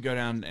like you have to go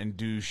down and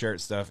do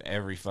shirt stuff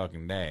every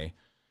fucking day.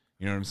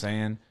 You know what I'm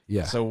saying?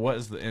 Yeah. So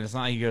and it's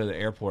not like you go to the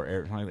airport.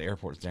 It's not like the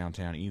airport's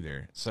downtown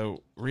either.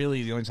 So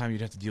really, the only time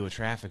you'd have to deal with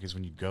traffic is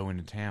when you go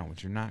into town,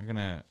 which we're not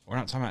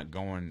talking about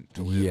going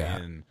to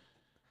live in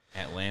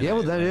Atlanta. Yeah,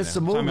 well, that is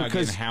the move. We're talking about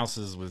getting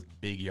houses with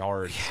big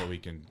yards so we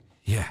can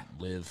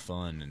live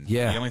fun. And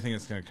the only thing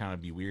that's going to kind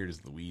of be weird is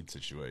the weed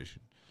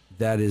situation.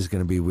 That is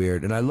going to be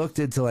weird. And I looked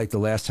into, like, the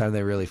last time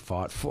they really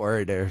fought for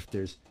it, or if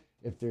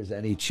there's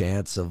any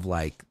chance of,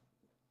 like,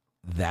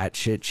 that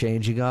shit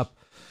changing up.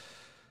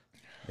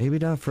 Maybe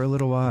not for a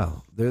little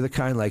while. They're the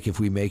kind, like, if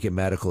we make it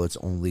medical, it's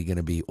only going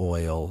to be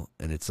oil,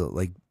 and it's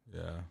like...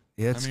 Yeah.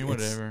 I mean,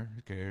 whatever.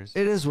 Who cares?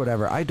 It is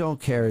whatever. I don't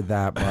care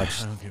that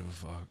much. I don't give a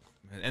fuck.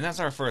 And that's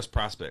our first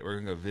prospect. We're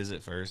going to go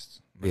visit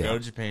first. I'm going to go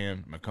to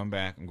Japan. I'm going to come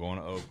back. I'm going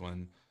to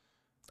Oakland.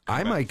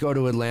 I might go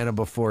to Atlanta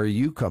before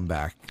you come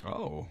back.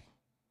 Oh.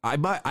 I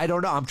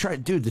don't know. I'm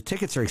trying, dude. The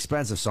tickets are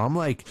expensive, so I'm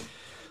like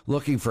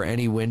looking for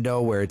any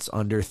window where it's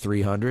under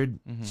 300.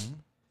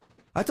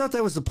 I thought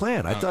that was the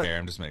plan. I don't care.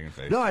 I'm just making a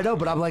face. No, I know,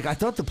 but I'm like, I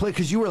thought the plan,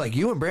 because you were like,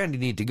 you and Brandy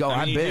need to go.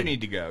 I mean, you do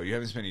need to go. You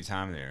haven't spent any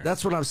time there.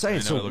 That's what I'm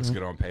saying. I know it looks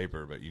good on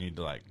paper, but you need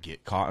to like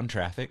get caught in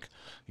traffic.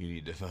 You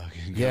need to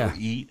fucking go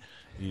eat.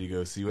 You need to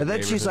go see what. And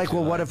then she's like,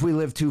 well, what if we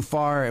live too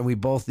far and we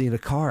both need a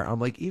car? I'm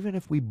like, even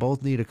if we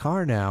both need a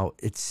car now,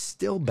 it's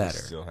still better.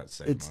 You still have to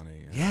save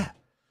money. Yeah.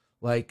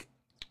 Like,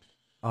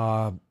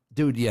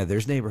 dude, yeah,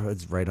 there's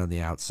neighborhoods right on the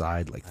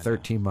outside, like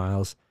 13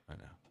 miles. I know.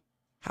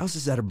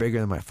 Houses that are bigger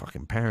than my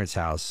fucking parents'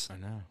 house. I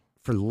know.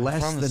 For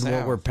less than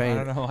what we're paying.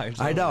 I don't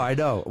know. I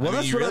know. Well,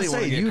 that's you what really I'm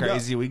want saying. to get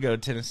crazy. We go to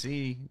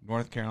Tennessee,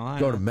 North Carolina.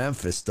 Go to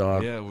Memphis,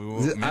 dog. Yeah, we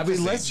will.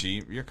 Memphis ain't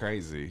cheap. You're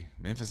crazy.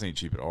 Memphis ain't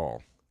cheap at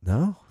all.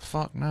 No?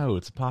 Fuck no.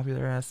 It's a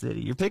popular ass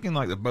city. You're picking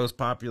like the most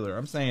popular.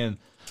 I'm saying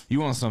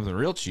you want something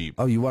real cheap.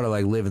 Oh, you want to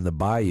like live in the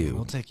bayou?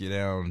 We'll take you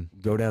down.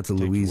 Go down to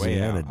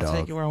Louisiana, dog. I'll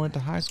take you where I went to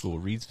high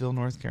school, Reidsville,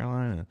 North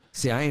Carolina.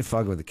 See, I ain't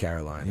fucking with the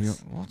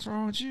Carolinas. What's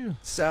wrong with you?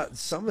 I feel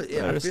stop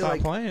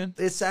like playing.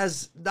 It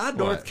says not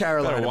North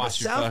Carolina. Better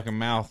watch your fucking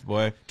mouth,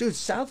 boy. Dude,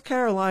 South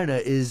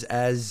Carolina is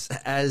as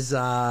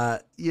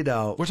you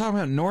know. We're talking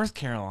about North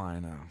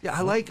Carolina. Yeah,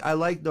 I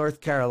like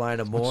North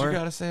Carolina more. What you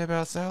got to say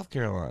about South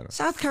Carolina?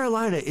 South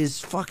Carolina is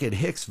fucking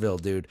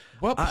Hicksville, dude.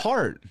 What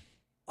part?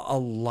 A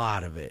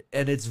lot of it,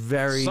 and it's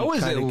very. So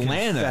is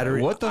Atlanta.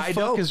 Confederate. What the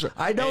fuck is?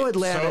 I know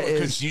Atlanta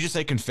is. You just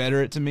say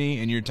Confederate to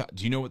me, and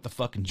do you know what the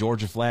fucking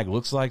Georgia flag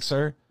looks like,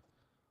 sir?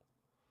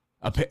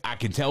 I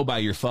can tell by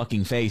your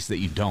fucking face that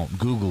you don't.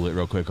 Google it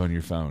real quick on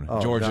your phone.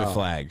 Georgia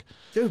flag.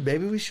 Dude,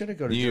 maybe we shouldn't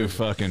go to you Georgia.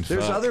 Fucking.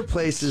 There's other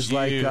places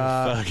like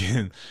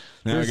fucking.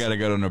 Now I got to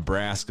go to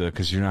Nebraska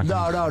because you're not.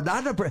 No,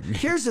 not Nebraska.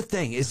 Here's the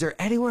thing: is there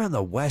anywhere on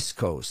the West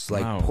Coast,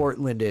 like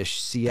Portlandish,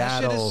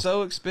 Seattle? That shit is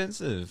so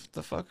expensive. What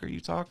the fuck are you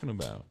talking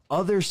about?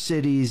 Other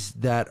cities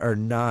that are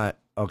not.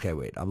 Okay,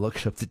 wait. I'm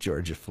looking up the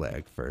Georgia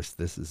flag first.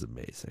 This is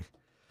amazing.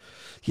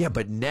 Yeah,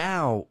 but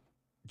now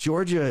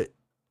Georgia,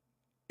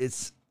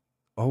 it's.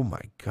 Oh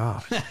my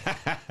God!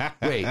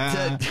 Wait.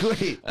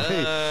 This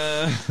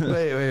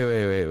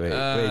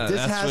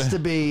has to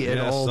be an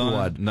old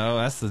one. No,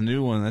 that's the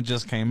new one that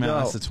just came out. No.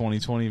 That's the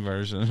 2020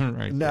 version,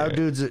 right now, there.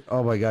 Dudes.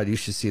 Oh my God! You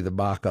should see the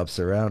mock-ups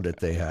around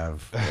it. They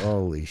have.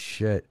 Holy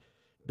shit!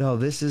 No,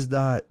 this is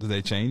not. Did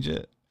they change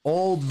it?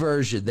 Old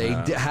version. They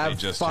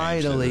have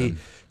finally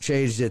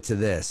changed it to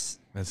this.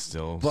 That's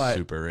still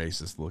super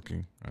racist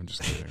looking. I'm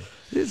just kidding.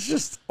 It's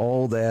just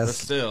old ass. But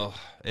still,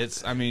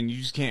 it's. I mean,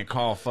 you just can't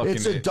call fucking.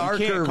 It's a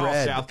darker you can't call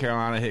red. South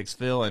Carolina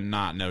Hicksville and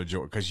not know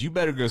Georgia, because you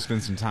better go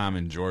spend some time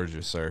in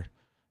Georgia, sir.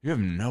 You have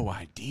no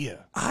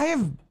idea.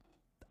 I've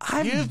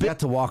got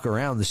to walk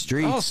around the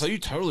streets. Oh, so you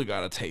totally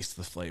got to taste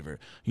the flavor.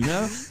 You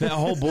know that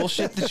whole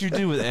bullshit that you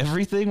do with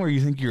everything, where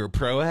you think you're a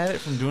pro at it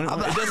from doing it.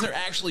 It doesn't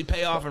actually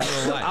pay off in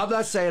real life. I'm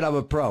not saying I'm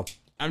a pro.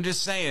 I'm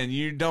just saying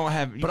you don't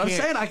have. But I'm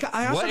saying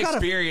I also what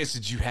experience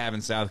did you have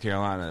in South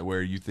Carolina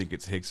where you think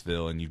it's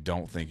Hicksville and you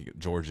don't think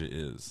Georgia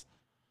is?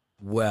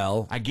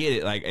 Well, I get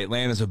it. Like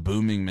Atlanta's a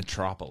booming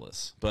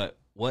metropolis, but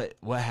what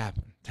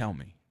happened? Tell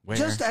me. Where?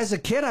 Just as a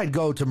kid, I'd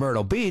go to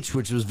Myrtle Beach,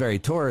 which was very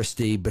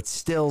touristy, but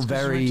still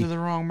very. You went to the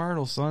wrong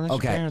Myrtle, son.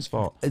 That's your parents'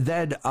 fault.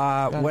 Then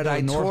when I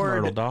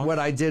toured, Myrtle, when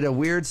I did a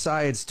Weird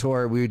Science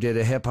tour, we did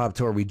a hip hop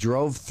tour. We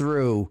drove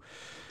through.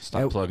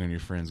 Stop plugging your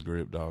friend's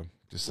group, dog.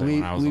 Just say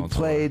when I was on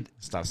played. Tour.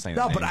 Stop saying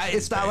no, but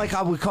it's not like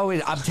I'm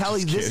going. I'm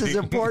telling you, this is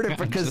important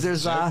because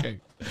there's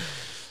like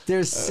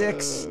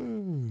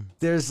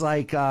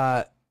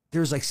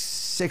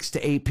 6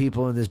 to 8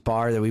 people in this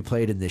bar that we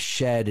played in this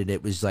shed, and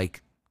it was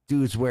like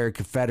dudes wearing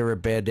Confederate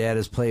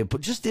bandanas playing.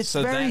 But just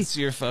that's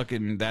your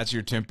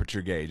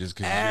temperature gauge, just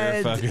because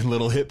you're a fucking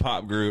little hip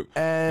hop group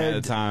at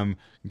the time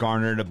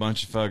garnered a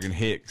bunch of fucking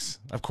hicks.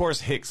 Of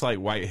course, hicks like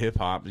white hip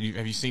hop.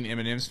 Have you seen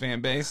Eminem's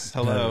fan base?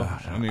 Hello. No.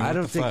 I mean, I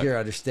don't think you're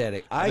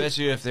understanding. I bet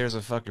you if there's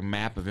a fucking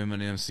map of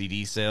Eminem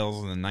CD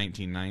sales in the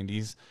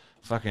 1990s,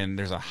 fucking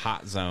there's a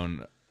hot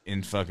zone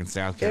in fucking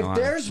South Carolina. If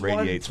there's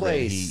one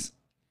place,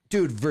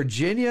 dude,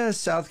 Virginia,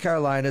 South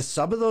Carolina,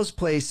 some of those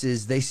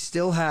places, they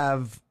still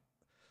have.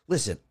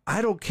 Listen,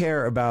 I don't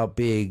care about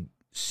being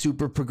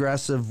super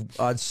progressive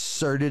on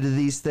certain of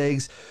these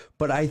things,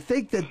 but I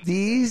think that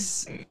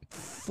these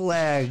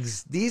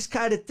flags, these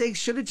kind of things,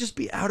 shouldn't just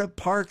be out at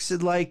parks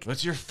and like.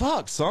 But you're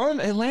fucked, son.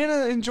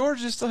 Atlanta and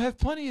Georgia still have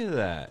plenty of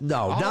that.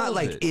 No, not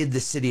like in the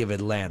city of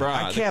Atlanta. Bruh,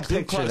 I can't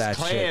picture that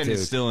shit, dude.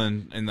 Is still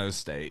in those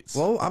states.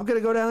 Well, I'm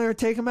gonna go down there and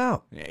take them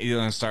out. Yeah, you're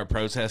gonna start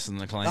protesting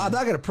the Klan? No, I'm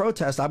not gonna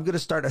protest. I'm gonna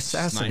start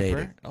assassinating.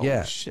 Sniper? Oh,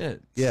 yeah,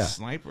 shit. Yeah,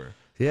 sniper.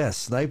 Yeah,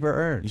 Sniper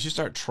Earn. You should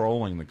start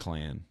trolling the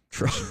Klan.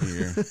 Klan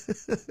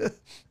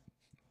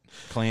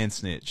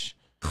snitch.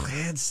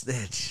 Klan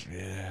snitch.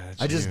 Yeah.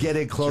 I just get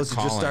in close and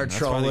just start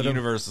trolling. That's why the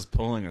universe is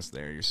pulling us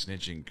there. Your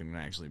snitching can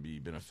actually be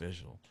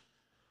beneficial.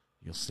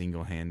 You'll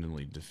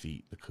single-handedly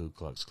defeat the Ku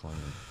Klux Klan.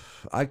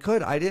 I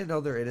could. I didn't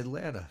know they're in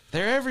Atlanta.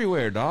 They're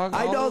everywhere, dog.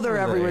 I know they're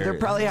everywhere. They're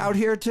probably out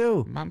here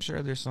too. I'm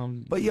sure there's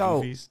some. But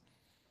goofies.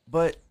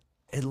 But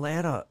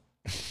Atlanta.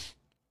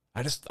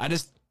 I just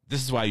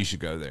this is why you should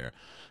go there.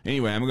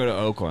 Anyway, I'm gonna go to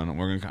Oakland. I'm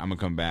gonna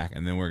come back,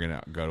 and then we're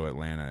gonna go to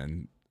Atlanta.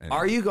 And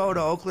are you going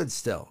to Oakland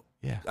still?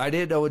 Yeah. I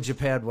didn't know in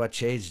Japan what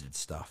changed and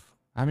stuff.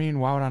 I mean,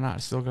 why would I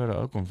not still go to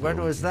Oakland? For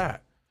when was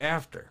that?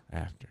 After,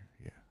 yeah.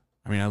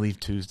 I mean, I leave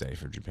Tuesday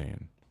for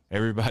Japan.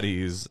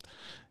 Everybody is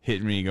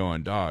hitting me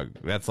going, dog,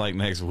 that's like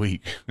next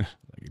week.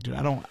 Like, dude,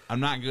 I'm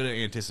not good at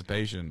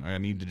anticipation. I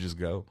need to just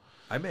go.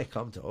 I may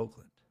come to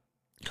Oakland.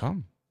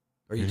 Come.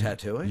 Are you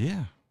tattooing?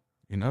 Yeah.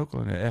 In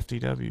Oakland at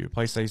FTW.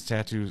 Place Ace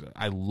Tattoos.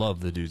 I love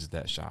the dudes at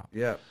that shop.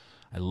 Yeah.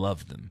 I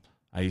loved them.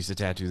 I used to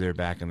tattoo there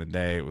back in the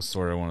day. It was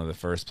sort of one of the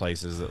first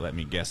places that let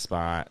me guest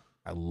spot.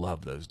 I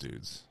love those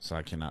dudes. So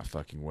I cannot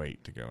fucking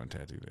wait to go and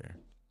tattoo there.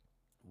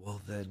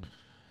 Well, then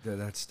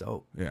that's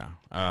dope. Yeah.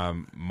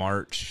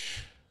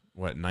 March,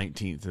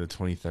 19th to the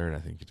 23rd, I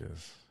think it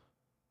is.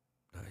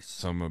 Nice.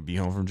 So I'm going to be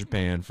home from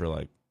Japan for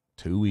like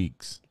 2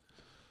 weeks.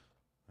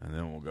 And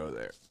then we'll go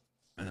there.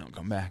 And then we'll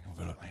come back and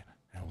we'll go to Atlanta.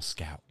 And we'll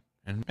scout.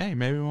 And hey,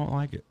 maybe we won't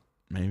like it.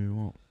 Maybe we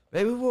won't.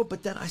 Maybe we will,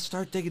 but then I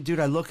start thinking, dude,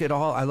 I look at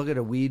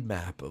a weed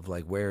map of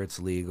like where it's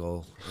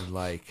legal and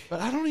like. But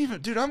I don't even,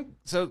 dude. One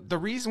of the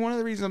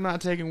reasons I'm not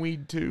taking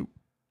weed too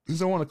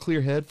is I want a clear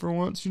head for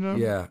once, you know.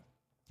 Yeah.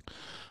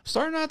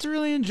 Starting not to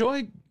really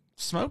enjoy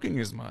smoking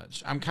as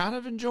much. I'm kind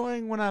of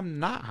enjoying when I'm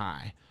not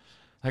high.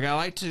 Like I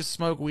like to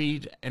smoke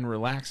weed and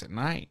relax at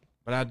night,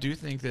 but I do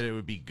think that it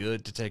would be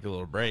good to take a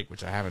little break,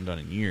 which I haven't done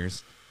in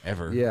years,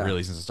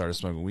 really since I started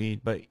smoking weed.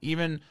 But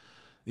even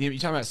you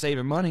talking about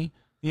saving money.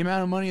 The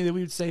amount of money that we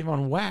would save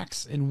on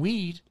wax and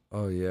weed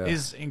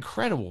is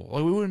incredible.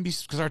 Like we wouldn't be,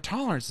 because our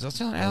tolerances, I was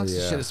telling Alex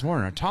this shit this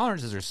morning, our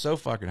tolerances are so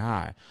fucking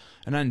high.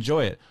 And I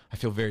enjoy it. I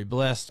feel very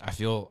blessed. I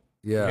feel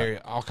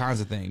all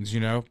kinds of things, you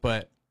know,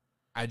 but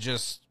I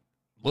just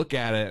look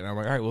at it and I'm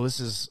like, all right, well,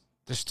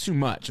 there's too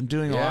much. I'm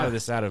doing a lot of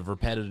this out of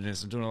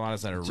repetitiveness. I'm doing a lot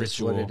of this out of just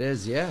ritual. What it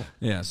is, yeah.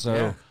 Yeah,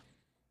 so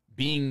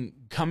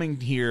coming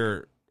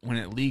here when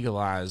it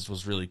legalized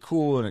was really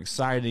cool and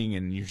exciting,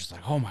 and you're just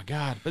like, oh my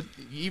God. But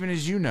even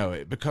as you know,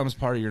 it becomes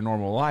part of your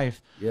normal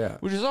life,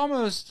 which is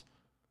almost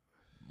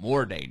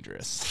more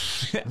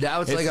dangerous.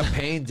 Now it's like a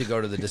pain to go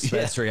to the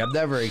dispensary. I'm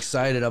never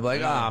excited. I'm like,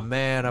 oh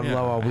man, I'm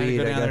low on I had to weed.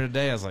 go down there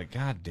today. I was like,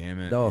 God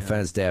damn it. No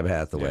offense, Dab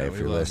Hathaway, if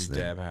you're listening.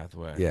 Dab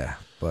Hathaway. Yeah,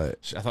 but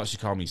I thought she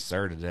called me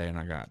sir today, and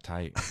I got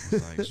tight. I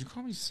was like, did you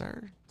call me sir?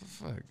 What the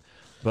fuck?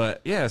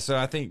 But yeah, so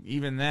I think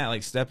even that,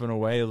 like stepping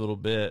away a little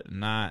bit,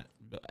 not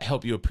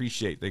help you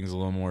appreciate things a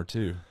little more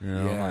too, you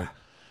know? Like,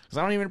 because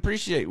I don't even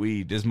appreciate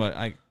weed as much.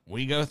 Like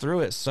we go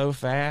through it so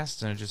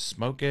fast and I just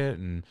smoke it,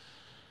 and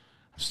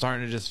I'm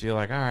starting to just feel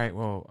like, all right,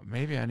 well,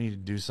 maybe I need to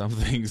do some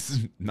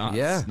things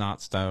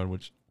not stoned,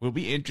 which will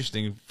be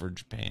interesting for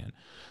Japan.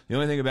 The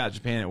only thing about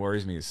Japan that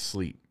worries me is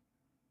sleep.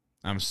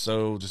 I'm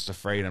so just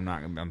afraid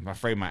I'm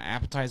afraid my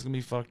appetite's gonna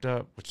be fucked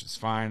up, which is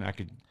fine. I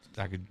could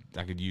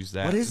use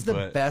that. What is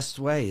the best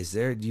way?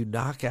 Do you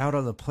knock out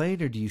on the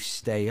plane or do you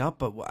stay up?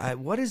 But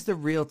what is the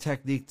real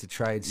technique to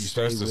try and stay with the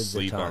time? You're supposed to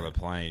sleep on the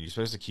plane. You're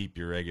supposed to keep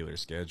your regular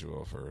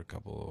schedule for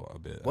a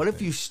bit. What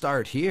if you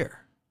start here?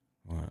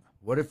 What?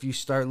 What if you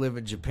start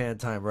living Japan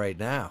time right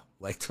now,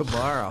 like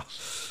tomorrow?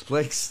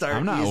 Like start.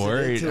 I'm not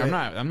worried. I'm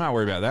not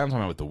worried about that. I'm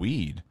talking about with the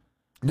weed.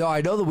 No,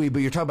 I know the weed, but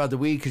you're talking about the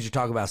weed because you're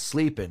talking about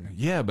sleeping.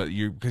 Yeah, but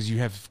because you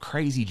have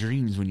crazy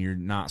dreams when you're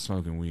not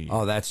smoking weed.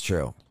 Oh, that's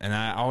true. And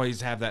I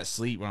always have that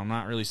sleep when I'm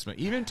not really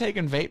smoking. Even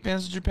taking vape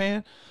pens in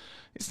Japan,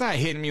 it's not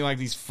hitting me like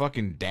these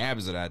fucking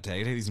dabs that I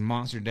take. I take these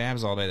monster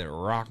dabs all day that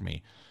rock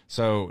me.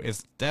 So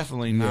it's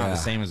definitely not the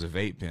same as a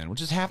vape pen,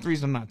 which is half the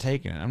reason I'm not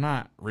taking it. I'm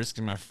not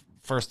risking my...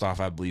 First off,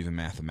 I believe in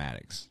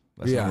mathematics.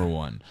 That's number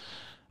one.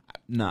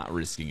 Not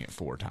risking it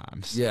 4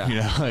 times. Yeah. You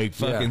know, like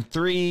fucking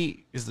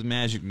 3 is the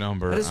magic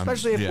number. And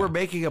especially if we're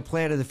making a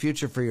plan in the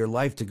future for your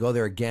life to go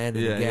there again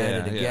and again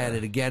and again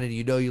and again, and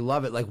you know you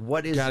love it. Like,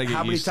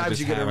 how many times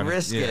are you going to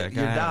risk it?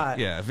 You're not.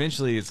 Yeah,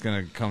 eventually it's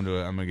going to come to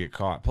it. I'm going to get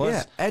caught.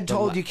 Plus, and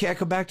told you can't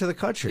come back to the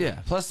country.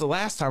 Yeah. Plus, the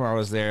last time I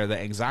was there, the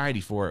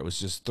anxiety for it was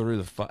just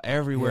through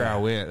everywhere I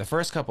went. The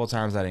first couple of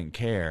times I didn't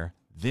care.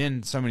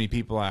 Then so many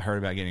people I heard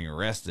about getting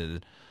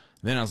arrested.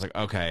 Then I was like,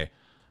 okay.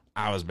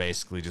 I was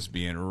basically just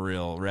being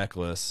real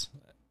reckless.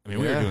 I mean,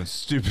 we were doing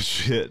stupid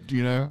shit,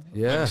 you know?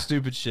 Yeah. Like,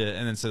 stupid shit.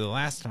 And then so the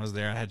last time I was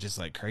there, I had just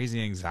like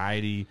crazy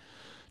anxiety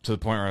to the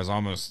point where I was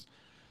almost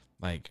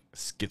like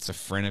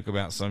schizophrenic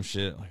about some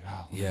shit. Like,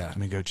 oh, let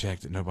me go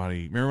check that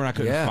nobody... Remember when I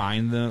couldn't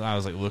find them? I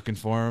was like looking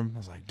for them. I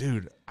was like,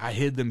 dude, I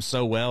hid them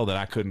so well that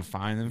I couldn't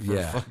find them for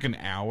a fucking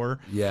hour.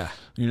 Yeah.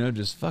 You know,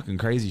 just fucking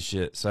crazy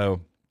shit. So,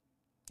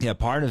 yeah,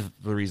 part of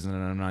the reason that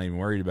I'm not even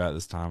worried about it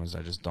this time is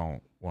I just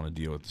don't want to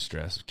deal with the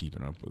stress of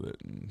keeping up with it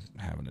and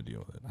having to deal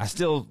with it. I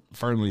still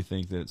firmly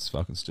think that it's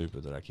fucking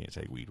stupid that I can't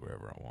take weed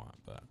wherever I want,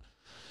 but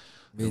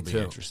it'll be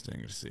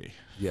interesting to see.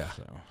 Yeah.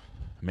 So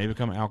maybe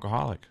become an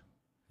alcoholic.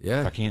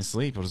 Yeah. If I can't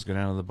sleep, I'll just go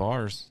down to the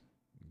bars,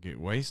 get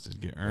wasted,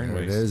 get earned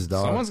wasted. It is,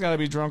 dog. Someone's got to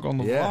be drunk on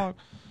the vlog.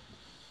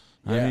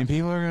 I mean,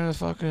 people are going to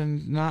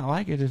fucking not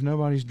like it if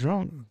nobody's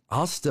drunk.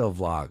 I'll still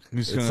vlog.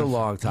 It's a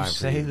long time for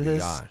say me to be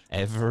this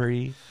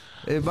gone.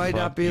 It might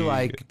not be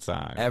like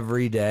time.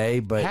 every day,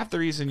 but half the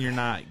reason you're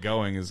not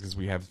going is because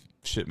we have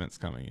shipments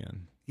coming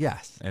in.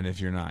 Yes. And if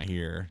you're not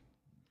here,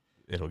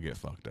 it'll get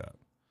fucked up.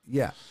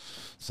 Yeah.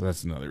 So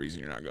that's another reason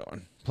you're not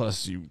going.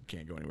 Plus, you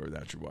can't go anywhere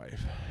without your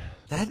wife.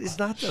 That is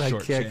not that I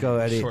can't go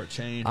any. Short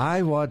change.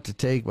 I want to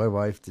take my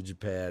wife to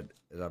Japan,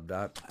 and I'm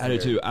not. I do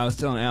too. I was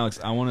telling Alex,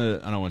 I don't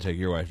want to take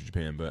your wife to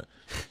Japan, but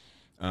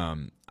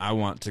I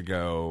want to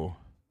go.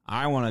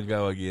 I want to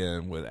go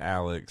again with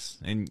Alex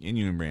and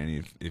you and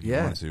Brandy if you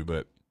want to.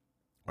 But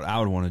what I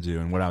would want to do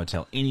and what I would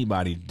tell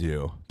anybody to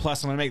do.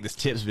 Plus, I'm going to make this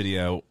tips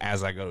video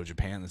as I go to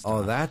Japan this time.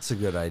 Oh, that's a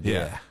good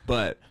idea. Yeah.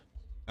 But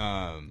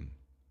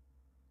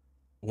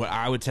what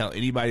I would tell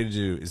anybody to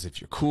do is if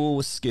you're cool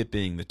with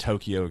skipping the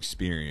Tokyo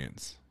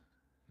experience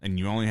and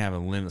you only have a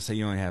limit, say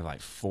you only have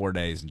like 4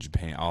 days in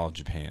Japan, all of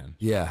Japan.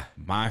 Yeah.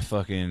 My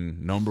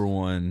fucking number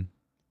one,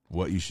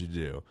 what you should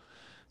do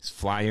is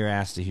fly your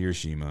ass to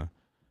Hiroshima,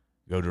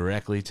 go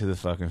directly to the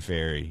fucking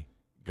ferry,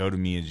 go to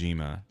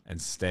Miyajima,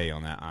 and stay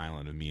on that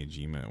island of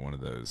Miyajima at one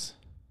of those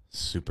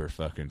super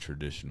fucking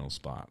traditional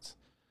spots.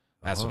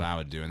 That's what I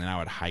would do. And then I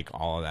would hike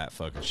all of that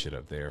fucking shit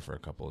up there for a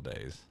couple of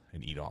days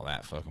and eat all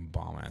that fucking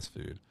bomb-ass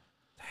food.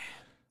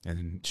 Damn.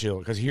 And chill.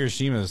 Because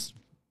Hiroshima's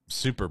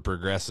super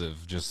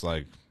progressive, just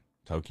like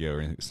Tokyo.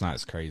 It's not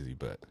as crazy,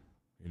 but,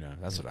 you know,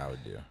 that's what I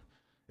would do.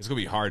 It's going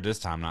to be hard this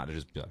time not to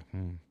just be like,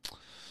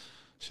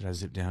 should I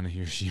zip down to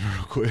Hiroshima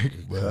real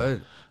quick?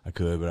 Good. I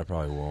could, but I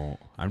probably won't.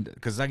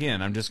 Because,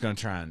 again, I'm just going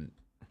to try and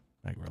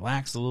like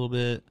relax a little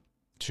bit,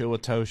 chill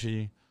with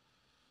Toshi.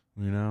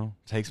 You know,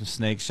 take some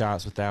snake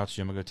shots without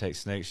you. I'm gonna go take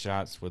snake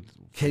shots with.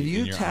 Can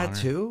you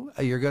tattoo?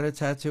 Honor. You're gonna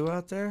tattoo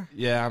out there?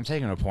 Yeah, I'm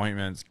taking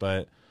appointments,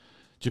 but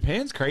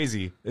Japan's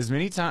crazy. As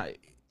many times,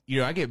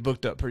 you know, I get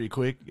booked up pretty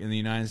quick in the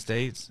United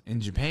States.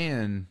 In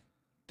Japan,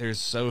 there's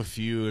so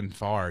few and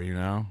far. You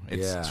know,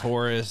 it's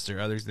tourists or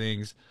other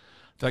things.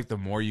 I feel like the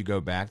more you go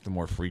back, the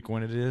more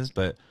frequent it is.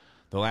 But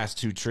the last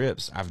 2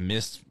 trips, I've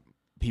missed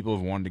people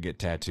who've wanted to get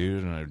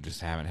tattooed, and I just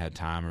haven't had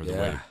time or the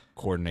way to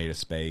coordinate a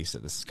space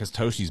at this, because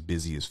Toshi's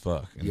busy as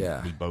fuck,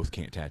 and we both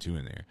can't tattoo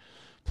in there.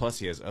 Plus,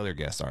 he has other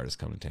guest artists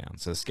coming to town,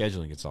 so the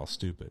scheduling gets all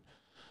stupid.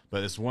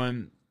 But the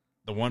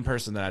one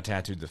person that I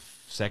tattooed the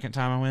second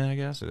time I went, I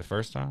guess, or the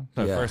first time,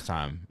 first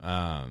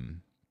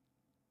time.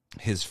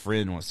 His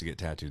friend wants to get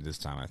tattooed this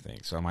time, I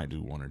think, so I might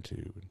do 1 or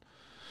 2.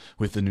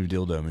 With the new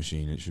dildo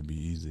machine, it should be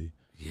easy.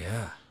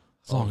 Yeah,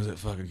 as long as it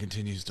fucking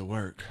continues to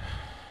work.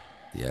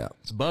 Yeah,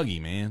 it's buggy,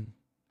 man.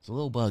 It's a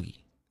little buggy.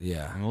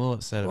 Yeah, I'm a little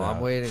upset about it.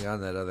 I'm waiting on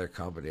that other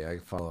company. I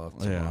can follow up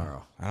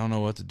tomorrow. I don't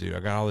know what to do.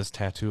 I got all this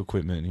tattoo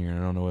equipment in here, and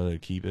I don't know whether to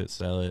keep it,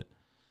 sell it,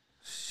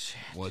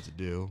 what to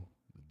do.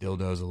 The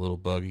dildo's a little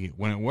buggy.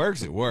 When it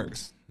works, it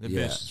works. The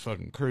bitch is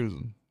fucking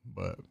cruising,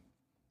 but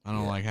I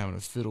don't like having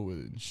to fiddle with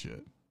it and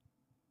shit.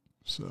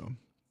 So,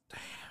 damn.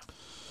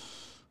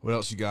 What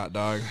else you got,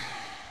 dog?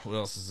 What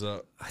else is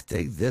up? I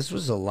think this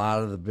was a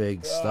lot of the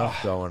big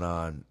stuff going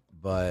on,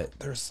 but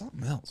there's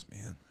something else,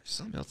 man. There's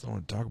something else I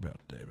want to talk about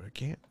today, but I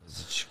can't.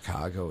 Is it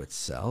Chicago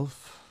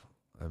itself?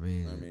 I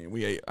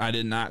mean, I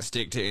did not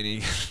stick to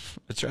any.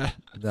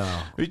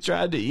 No, we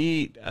tried to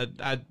eat.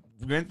 I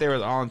went there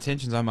with all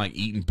intentions. I'm like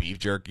eating beef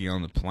jerky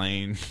on the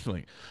plane.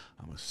 Like,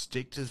 I'm gonna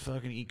stick to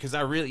fucking eat, because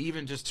I really,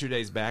 even just 2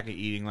 days back of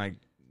eating like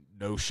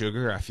no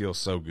sugar, I feel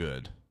so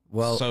good.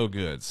 Well, so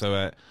good.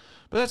 So,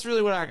 but that's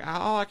really what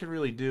all I can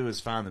really do is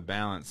find the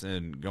balance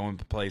and going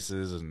to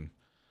places, and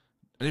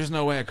there's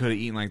no way I could have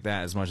eaten like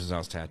that as much as I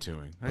was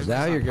tattooing.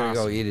 Now you're gonna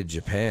go eat in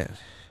Japan.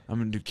 I'm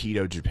gonna do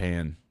keto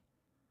Japan.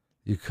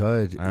 You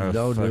could.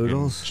 No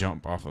noodles?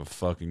 Jump off a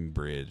fucking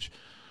bridge.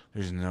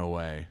 There's no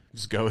way.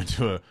 Just go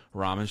into a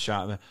ramen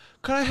shop.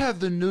 Could I have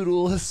the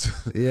noodles?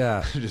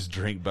 Yeah. Just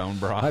drink bone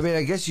broth. I mean,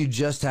 I guess you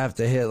just have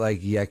to hit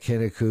like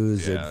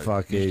yakinikus and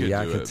fucking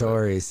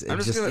yakitoris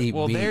and just eat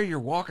meat. There you're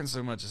walking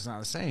so much, it's not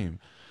the same.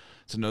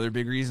 It's another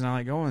big reason I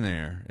like going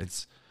there.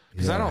 It's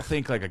because I don't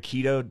think like a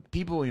keto,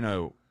 people, you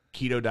know,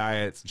 keto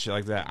diets and shit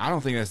like that, I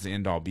don't think that's the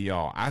end all be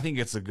all. I think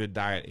it's a good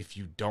diet if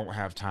you don't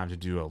have time to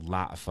do a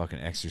lot of fucking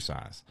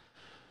exercise,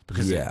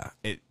 because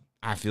it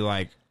I feel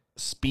like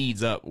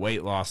speeds up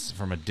weight loss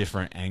from a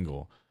different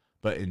angle.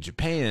 But in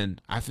Japan,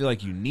 I feel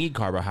like you need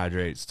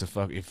carbohydrates to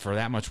for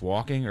that much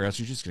walking, or else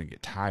you're just gonna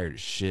get tired as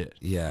shit.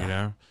 Yeah, you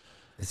know.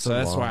 So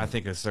that's why I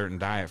think a certain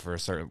diet for a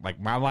certain, like,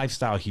 my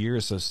lifestyle here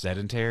is so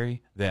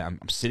sedentary that I'm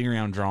sitting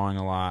around drawing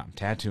a lot, I'm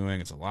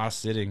tattooing, it's a lot of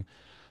sitting.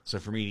 So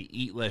for me to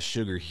eat less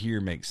sugar here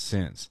makes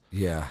sense.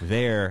 Yeah.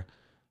 There,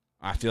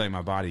 I feel like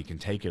my body can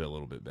take it a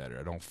little bit better.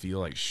 I don't feel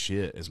like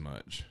shit as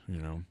much,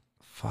 you know.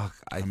 Fuck.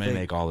 I may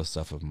make all this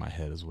stuff up in my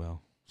head as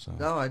well. So.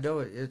 No, I know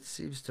it. It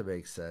seems to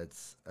make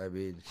sense. I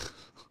mean,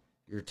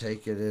 you're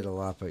taking it a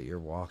lot, but you're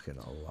walking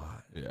a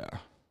lot. Yeah.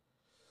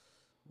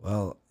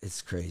 Well,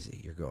 it's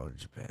crazy. You're going to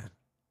Japan.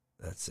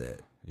 That's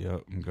it.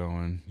 Yep, I'm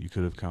going. You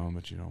could have come,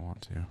 but you don't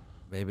want to.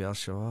 Maybe I'll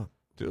show up.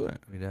 Do it.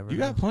 We never. You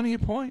got plenty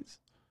of points.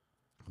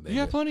 Maybe.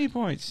 You got plenty of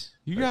points.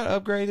 You got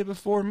upgraded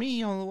before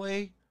me on the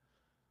way.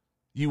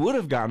 You would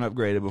have gotten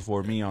upgraded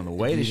before me on the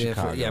way to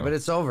Chicago. Yeah, but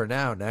it's over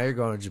now. Now you're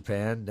going to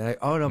Japan. Now,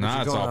 but you're going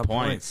it's all on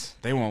points.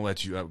 They won't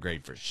let you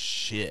upgrade for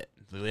shit.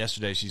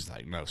 Yesterday, she's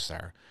like, "No,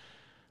 sir.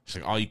 She's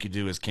like, all you could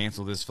do is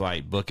cancel this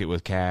flight, book it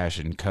with cash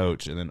and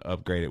coach, and then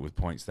upgrade it with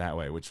points that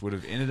way, which would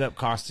have ended up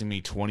costing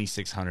me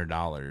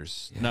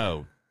 $2,600. Yeah.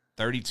 No,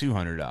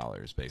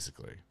 $3,200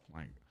 basically.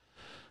 Like,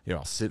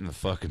 I'll sit in the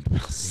fucking.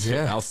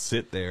 I'll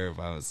sit there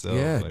by myself.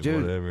 Yeah, like,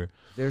 dude. Whatever.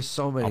 There's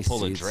so many. I'll pull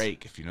seats. A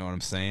Drake if you know what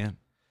I'm saying.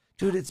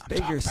 Dude, it's I'm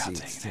bigger talking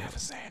about seats. Taking half a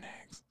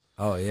Xanax.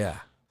 Oh yeah.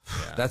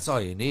 That's all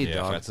you need,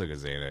 dog. If I took a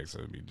Xanax,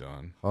 it would be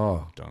done.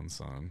 Oh, done,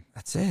 son.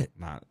 That's it.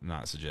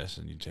 Not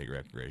suggesting you take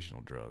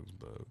recreational drugs,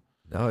 but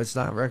no, it's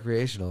not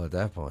recreational at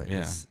that point.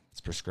 Yeah,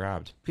 it's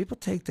prescribed. People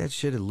take that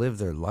shit and live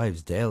their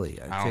lives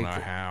daily. I don't know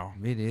how.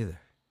 Me neither.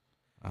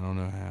 I don't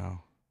know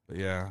how. But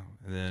yeah,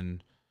 and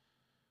then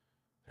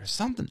there's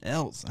something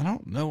else. I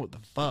don't know what the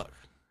fuck.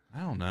 I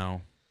don't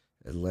know.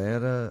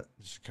 Atlanta,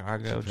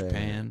 Chicago,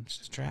 Japan.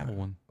 Just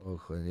traveling.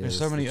 Oakland. Yeah, there's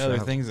so many other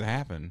things that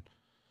happen.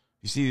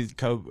 You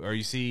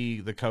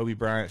see the Kobe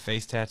Bryant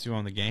face tattoo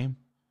on the game?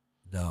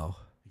 No.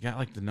 You got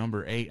like the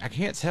number 8. I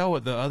can't tell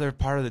what the other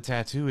part of the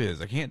tattoo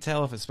is. I can't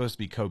tell if it's supposed to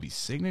be Kobe's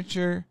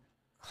signature.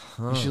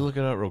 You should look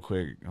it up real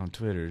quick on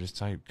Twitter. Just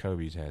type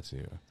Kobe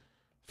tattoo.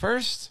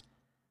 First,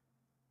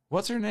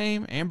 what's her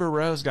name? Amber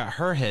Rose got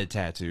her head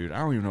tattooed. I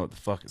don't even know what the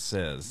fuck it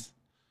says.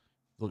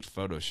 It looked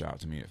photoshopped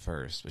to me at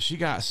first. But she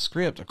got a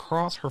script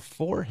across her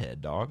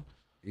forehead, dog.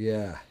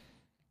 Yeah.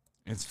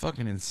 It's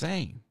fucking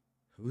insane.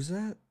 Who's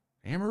that?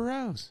 Amber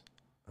Rose.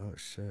 Oh,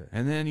 shit.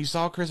 And then you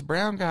saw Chris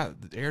Brown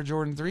got the Air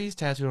Jordan 3s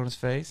tattooed on his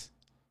face.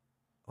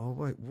 Oh,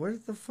 wait.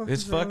 What the fuck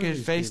It's fucking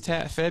face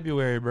tat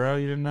February, bro.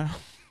 You didn't know?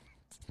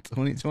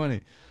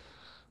 2020.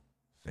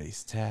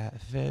 Face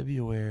tat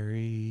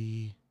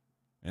February.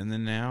 And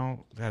then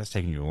now, God, it's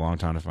taking you a long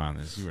time to find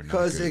this. You were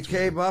because it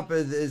came up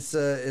and it is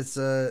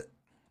a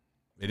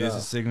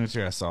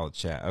signature. I saw the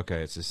chat.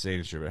 Okay, it's a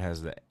signature, but it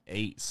has the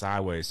 8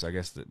 sideways, so I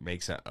guess that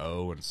makes that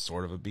O and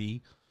sort of a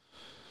B.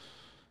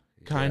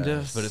 Kind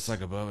of, but it's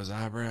like above his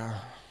eyebrow.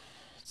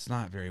 It's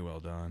not very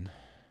well done.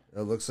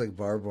 It looks like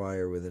barbed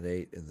wire with an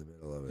 8 in the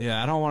middle of it.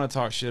 Yeah, I don't want to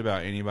talk shit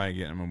about anybody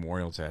getting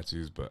memorial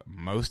tattoos, but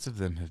most of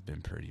them have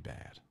been pretty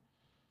bad.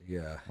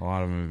 Yeah. A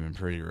lot of them have been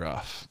pretty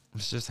rough. It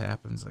just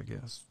happens, I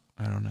guess.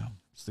 I don't know.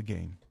 It's the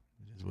game.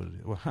 It is what it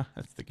is. Well,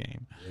 that's the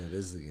game. Yeah, it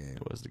is the game.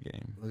 It was the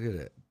game. Look at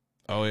it.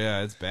 Oh,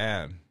 yeah, it's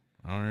bad.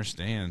 I don't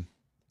understand.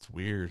 It's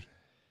weird.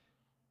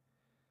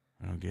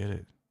 I don't get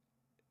it.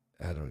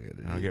 I don't get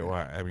it. I don't get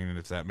why. I mean,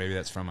 if that maybe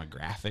that's from a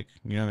graphic.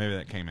 You know, maybe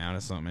that came out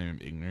as something. Maybe I'm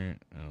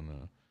ignorant. I don't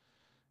know.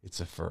 It's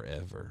a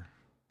forever.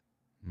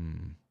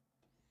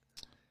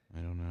 I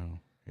don't know.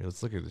 Here,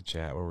 let's look at the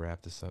chat. We'll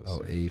wrap this up.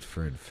 Oh, 8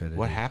 for infinity.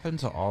 What happened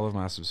to all of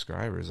my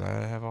subscribers? I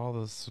have all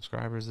the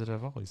subscribers that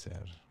I've always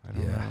had. I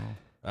don't know.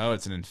 Oh,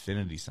 it's an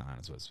infinity sign.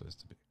 Is what it's supposed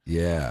to be.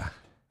 Yeah.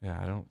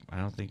 Yeah. I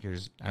don't think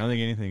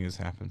anything has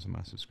happened to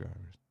my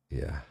subscribers.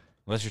 Yeah.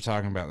 Unless you're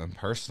talking about them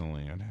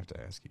personally, I'd have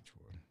to ask each one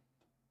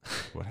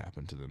what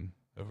happened to them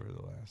over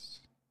the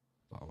last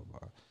blah blah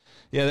blah.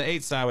 Yeah, the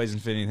 8 sideways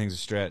infinity thing's a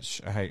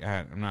stretch.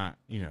 I'm not,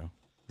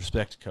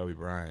 respect to Kobe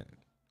Bryant.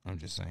 I'm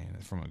just saying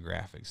that from a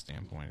graphic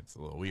standpoint, it's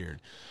a little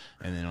weird.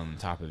 And then on the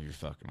top of your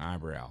fucking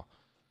eyebrow,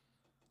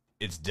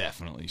 it's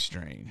definitely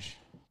strange.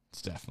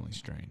 It's definitely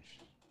strange.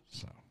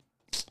 So,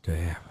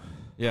 damn.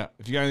 Yeah,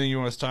 if you got anything you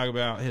want us to talk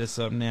about, hit us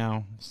up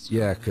now.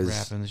 Yeah, because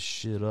wrapping this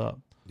shit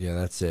up. Yeah,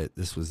 that's it.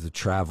 This was the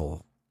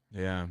travel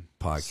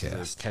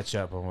podcast. So catch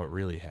up on what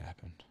really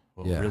happened,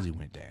 what really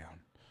went down.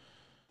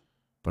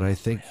 But I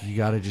think you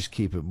got to just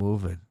keep it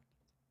moving.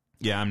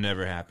 Yeah, I'm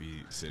never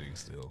happy sitting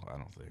still, I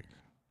don't think.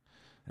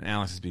 And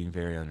Alex is being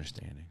very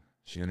understanding.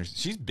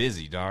 She's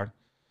busy, dog.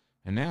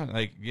 And now,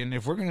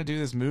 if we're going to do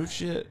this move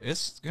shit,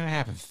 it's going to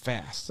happen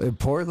fast. In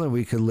Portland,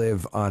 we could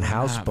live on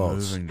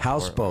houseboats.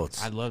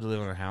 Houseboats. I'd love to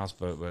live on a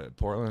houseboat, but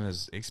Portland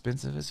is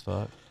expensive as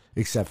fuck.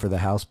 Except for the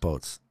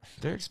houseboats.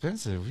 They're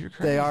expensive. You're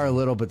crazy. They are a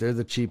little, but they're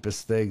the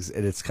cheapest things,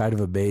 and it's kind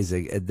of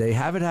amazing. And they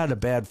haven't had a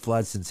bad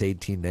flood since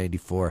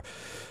 1894,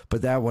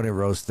 but that one, it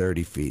rose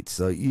 30 feet.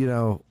 So, you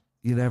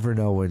never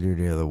know when you're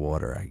near the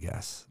water, I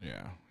guess.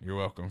 Yeah. You're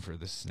welcome for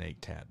the snake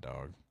tat,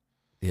 dog.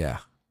 Yeah.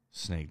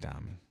 Snake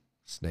diamond.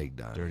 Snake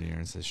diamond. Dirty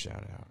Aaron says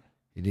shout out.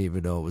 You didn't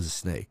even know it was a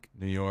snake.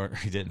 New York,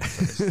 he didn't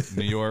first.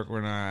 New York,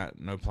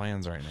 no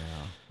plans right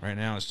now. Right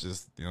now, it's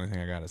just the only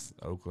thing I got is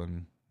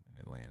Oakland,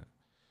 Atlanta.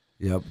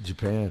 Yep,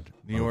 Japan.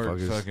 New York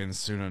fucking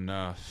soon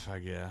enough, I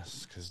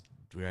guess, because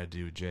we got to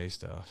do J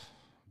stuff.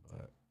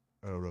 But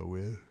I don't know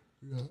when.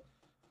 Yeah.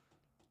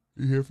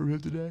 You hear from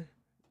him today?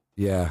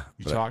 Yeah.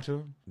 You talked to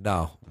him?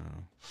 No.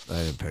 I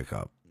didn't pick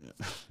up.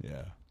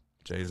 Yeah.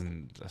 Jay's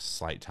in a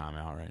slight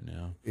timeout right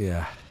now.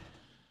 Yeah.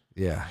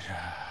 Yeah.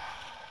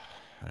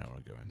 I don't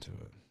want to go into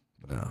it.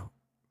 But No.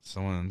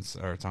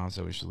 Tom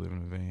said we should live in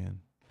a van.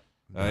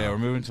 Oh, yeah, we're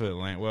moving to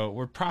Atlanta. Well,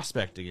 we're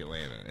prospecting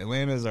Atlanta.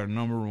 Atlanta is our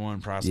number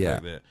one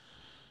prospect that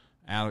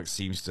Alex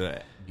seems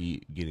to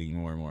be getting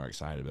more and more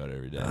excited about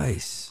every day.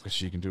 Nice. Because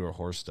she can do her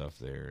horse stuff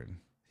there. And,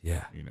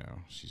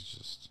 she's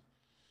just...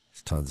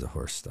 There's tons of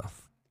horse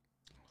stuff.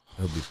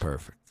 It'll be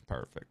perfect.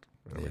 Perfect.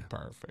 It'll be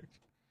perfect.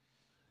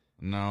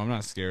 No, I'm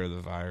not scared of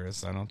the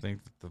virus. I don't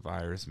think that the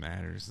virus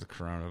matters, the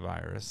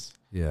coronavirus.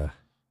 Yeah.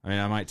 I mean,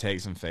 I might take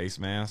some face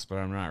masks, but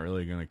I'm not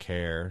really gonna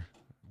care.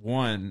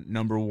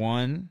 Number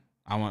one,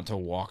 I want to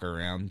walk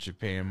around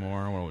Japan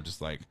more, or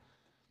just like,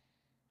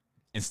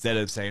 instead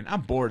of saying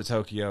I'm bored of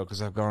Tokyo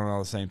because I've gone to all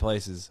the same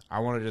places, I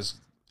want to just,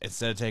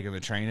 instead of taking the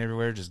train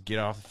everywhere, just get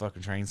off the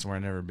fucking train somewhere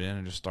I've never been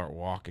and just start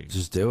walking.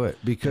 Just do it,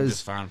 because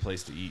just find a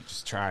place to eat.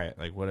 Just try it,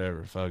 like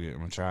whatever. Fuck it, I'm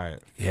gonna try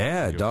it.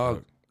 Yeah,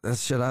 dog.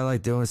 That's shit I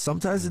like doing.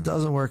 Sometimes it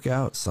doesn't work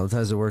out.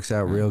 Sometimes it works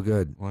out real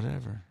good.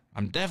 Whatever.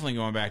 I'm definitely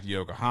going back to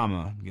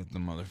Yokohama and get the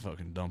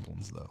motherfucking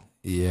dumplings though.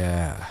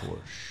 Yeah, for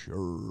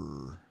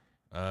sure.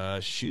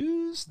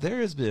 Shoes, there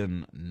has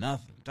been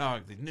nothing,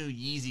 dog. The new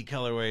Yeezy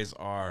colorways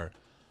are,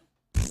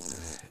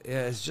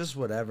 yeah, it's just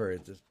whatever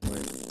at this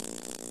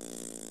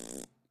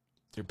point.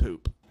 They're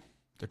poop.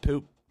 They're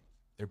poop.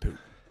 They're poop.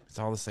 It's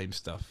all the same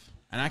stuff.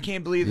 And I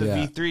can't believe the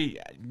V3.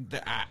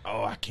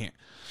 I can't.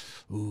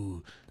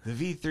 Ooh, the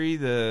V3,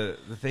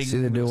 the thing.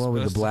 See the new one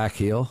with the black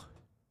heel?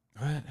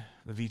 What?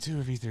 The V2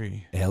 or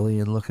V3?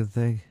 Alien looking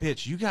thing?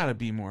 Bitch, you gotta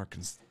be more.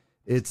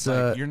 It's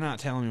like, you're not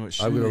telling me what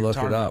shoe. I'm gonna look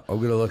it up.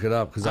 I'm gonna look it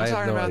up because I have no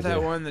idea. I'm talking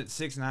about that one that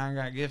 6ix9ine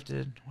got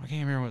gifted. I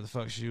can't remember what the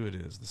fuck shoe it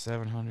is. The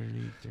 700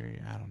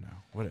 V3. I don't know.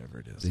 Whatever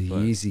it is. The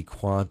Yeezy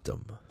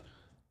Quantum.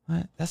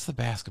 What? That's the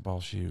basketball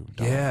shoe.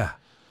 Dog. Yeah.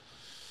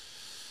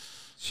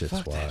 Shit's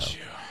fuck wild. That shoe.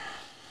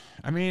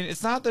 I mean,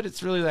 it's not that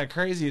it's really that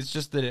crazy. It's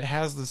just that it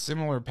has the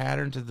similar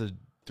pattern to the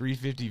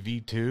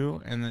 350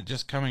 V2, and that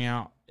just coming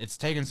out, it's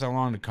taken so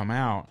long to come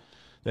out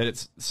that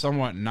it's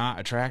somewhat not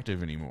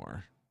attractive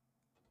anymore.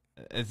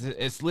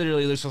 It's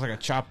literally looks like a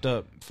chopped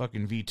up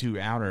fucking V2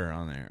 outer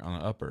on there, on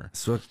the upper.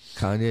 That's what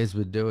Kanye's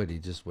been doing. He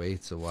just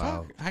waits a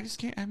while. Fuck, I just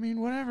can't. I mean,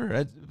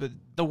 whatever. But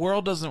the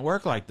world doesn't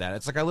work like that.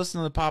 It's like I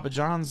listened to the Papa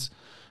John's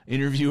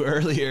interview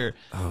earlier,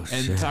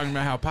 and talking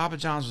about how Papa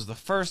John's was the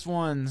first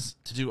ones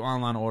to do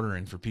online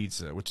ordering for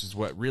pizza, which is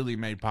what really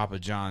made Papa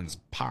John's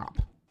pop.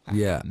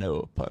 Yeah.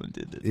 No pun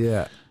intended.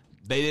 Yeah.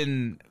 They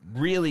didn't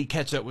really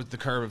catch up with the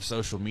curve of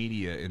social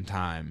media in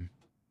time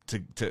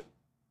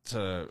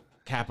to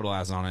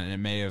capitalize on it, and it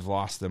may have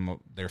lost them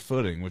their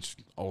footing, which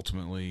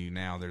ultimately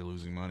now they're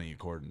losing money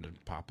according to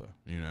Papa.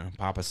 You know,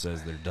 Papa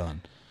says they're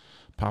done.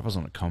 Papa's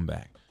on a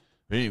comeback.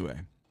 But anyway,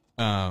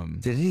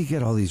 did he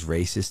get all these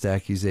racist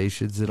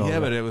accusations at all?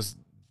 Yeah, but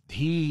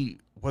he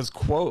was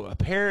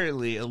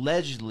apparently,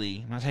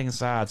 allegedly, I'm not taking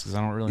sides because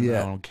I don't really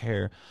know, I don't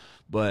care,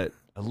 but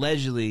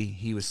allegedly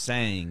he was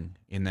saying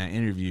in that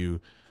interview,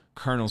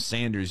 Colonel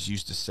Sanders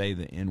used to say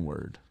the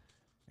N-word.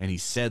 And he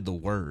said the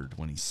word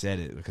when he said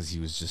it because he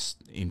was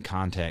just in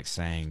context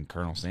saying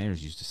Colonel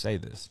Sanders used to say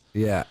this.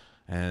 Yeah.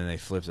 And then they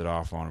flipped it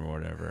off on him or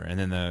whatever. And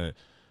then the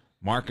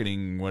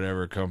marketing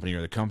whatever company,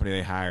 or the company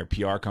they hired,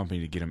 PR company,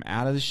 to get him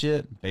out of the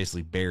shit,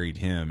 basically buried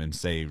him and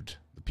saved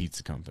the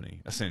pizza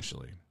company,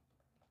 essentially.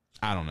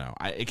 I don't know.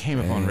 It came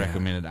up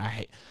unrecommended. I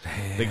hate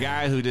the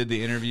guy who did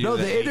the interview. No,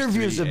 the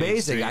interview is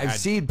amazing. I've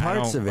seen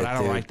parts of it. But I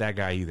don't like that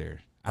guy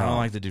either. I don't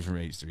like the dude from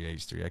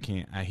H3. I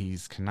can't.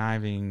 He's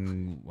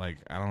conniving. Like,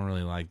 I don't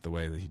really like the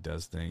way that he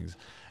does things.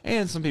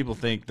 And some people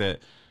think that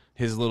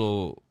his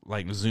little,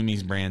 like,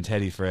 Zumiez brand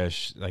Teddy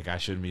Fresh, like, I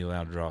shouldn't be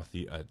allowed to draw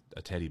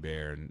a teddy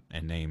bear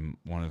and name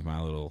one of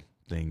my little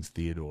things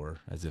Theodore,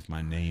 as if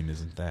my name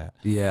isn't that.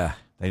 Yeah.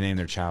 They name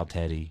their child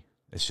Teddy.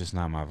 It's just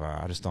not my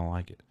vibe. I just don't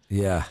like it.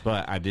 Yeah.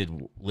 But I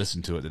did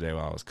listen to it today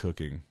while I was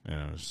cooking,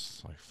 and I was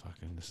just like,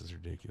 fucking, this is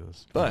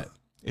ridiculous. But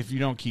if you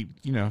don't keep,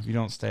 if you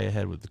don't stay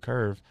ahead with the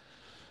curve,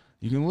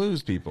 you can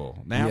lose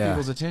people. Now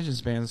people's attention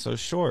span is so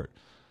short.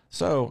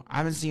 So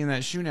I've been seeing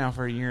that shoe now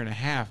for a year and a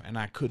half, and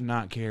I could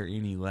not care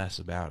any less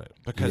about it.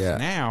 Because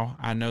now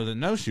I know that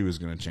no shoe is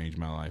going to change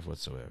my life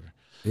whatsoever.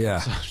 Yeah.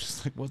 So I'm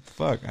just like, what the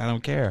fuck? I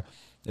don't care.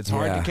 It's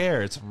hard to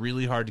care. It's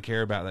really hard to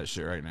care about that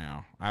shit right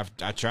now.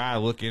 I try to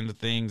look into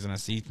things, and I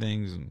see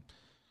things, and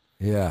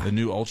the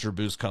new Ultra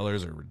Boost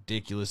colors are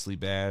ridiculously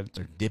bad.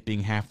 They're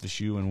dipping half the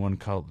shoe in one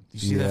color. You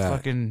see that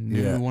fucking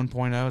new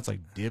 1.0? It's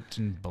like dipped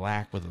in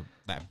black with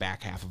that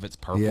back half of it's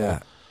purple.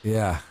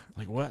 Yeah.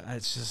 Like, what?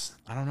 It's just,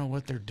 I don't know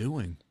what they're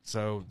doing.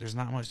 So there's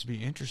not much to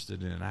be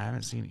interested in. I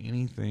haven't seen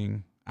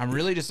anything. I'm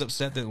really just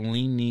upset that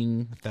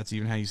leaning, if that's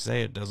even how you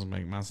say it, doesn't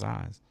make my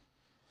size.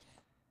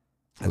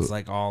 That's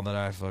like all that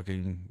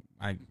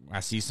I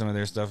see some of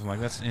their stuff. I'm like,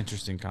 that's an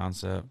interesting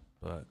concept,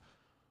 but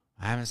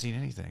I haven't seen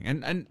anything.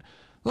 And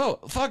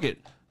well, fuck it.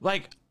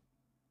 Like,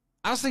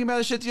 I was thinking about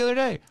this shit the other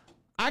day.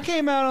 I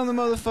came out on the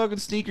motherfucking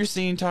sneaker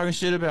scene talking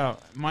shit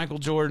about Michael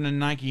Jordan and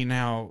Nike and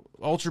how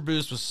Ultra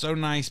Boost was so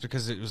nice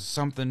because it was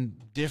something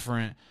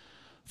different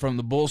from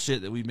the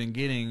bullshit that we've been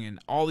getting. And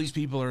all these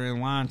people are in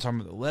line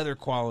talking about the leather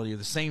quality of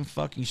the same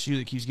fucking shoe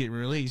that keeps getting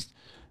released.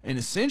 And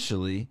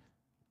essentially,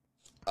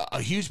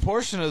 a huge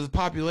portion of the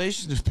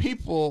population of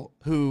people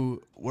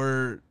who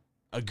were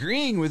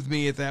agreeing with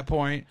me at that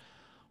point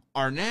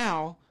are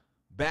now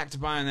back to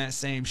buying that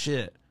same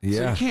shit. Yeah.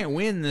 So you can't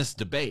win this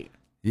debate.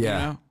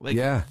 Yeah.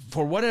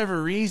 For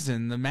whatever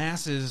reason, the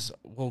masses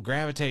will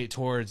gravitate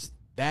towards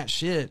that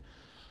shit.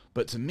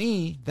 But to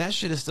me, that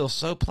shit is still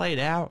so played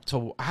out.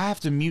 So I have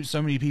to mute so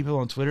many people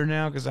on Twitter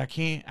now because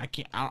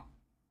I'm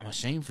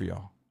ashamed for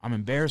y'all. I'm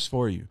embarrassed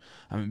for you.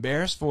 I'm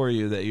embarrassed for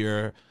you that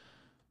you're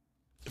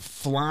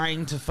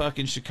flying to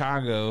fucking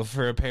Chicago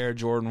for a pair of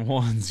Jordan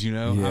 1s, you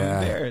know? Yeah.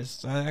 I'm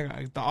embarrassed.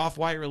 The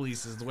Off-White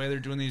releases, the way they're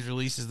doing these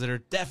releases that are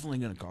definitely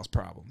going to cause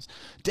problems,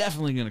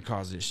 definitely going to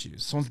cause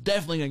issues. Someone's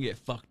definitely going to get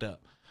fucked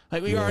up.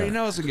 Like, we already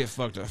know it's going to get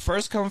fucked up.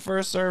 First come,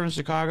 first serve in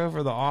Chicago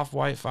for the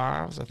Off-White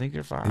 5s. I think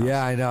they're 5s.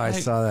 Yeah, I know. Like, I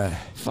saw that.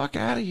 Fuck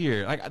out of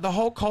here. Like, the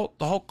whole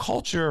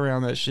culture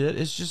around that shit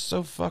is just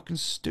so fucking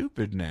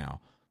stupid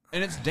now.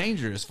 And it's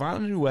dangerous.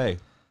 Find a new way.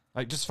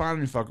 Like, just find a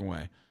new fucking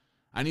way.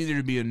 I need there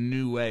to be a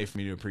new way for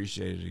me to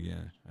appreciate it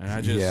again.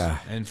 And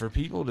and for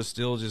people to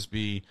still just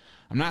be,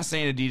 I'm not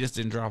saying Adidas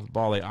didn't drop the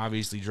ball. They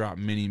obviously dropped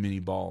many, many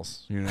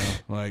balls, you know,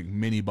 like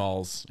mini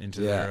balls into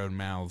their own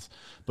mouths.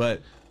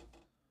 But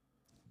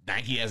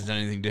Nike hasn't done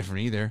anything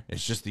different either.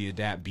 It's just the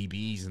Adapt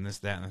BBs and this,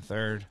 that, and the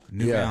third.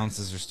 New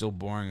Balances are still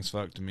boring as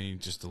fuck to me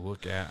just to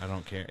look at. I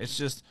don't care. It's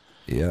just,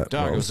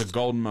 dog, it was a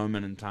golden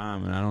moment in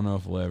time, and I don't know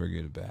if we'll ever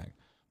get it back.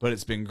 But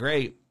it's been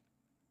great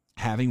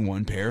having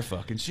one pair of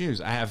fucking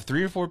shoes. I have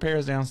 3 or 4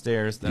 pairs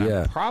downstairs that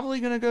I'm probably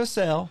going to go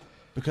sell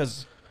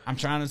because I'm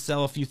trying to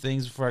sell a few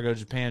things before I go to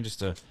Japan just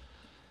to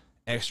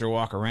extra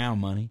walk around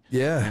money.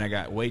 Yeah. And I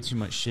got way too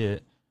much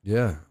shit.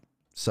 Yeah.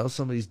 Sell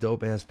some of these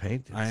dope-ass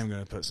paintings. I am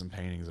going to put some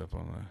paintings up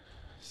on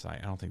the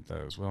site. I don't think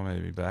those will,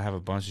 maybe, but I have a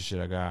bunch of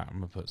shit I got. I'm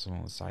going to put some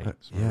on the site,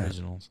 some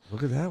originals.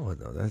 Look at that one,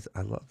 though.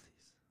 I love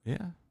these.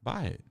 Yeah.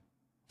 Buy it.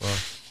 Well,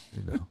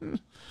 you know.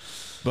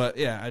 But,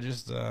 yeah, I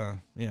just, I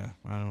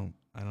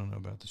don't know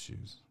about the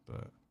shoes,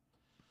 but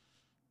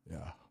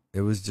yeah.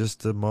 It was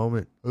just a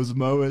moment. It was a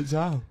moment in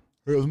time.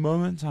 It was a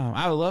moment in time.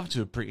 I would love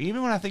to.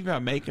 Even when I think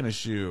about making a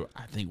shoe,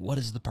 I think, what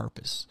is the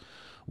purpose?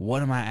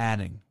 What am I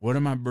adding? What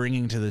am I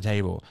bringing to the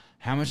table?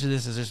 How much of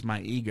this is just my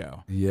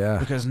ego? Yeah.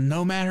 Because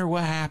no matter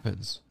what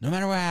happens, no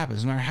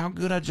matter how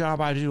good a job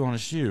I do on a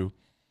shoe,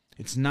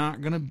 it's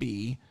not going to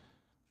be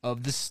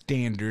of the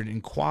standard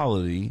and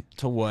quality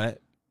to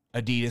what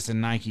Adidas and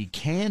Nike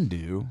can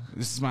do.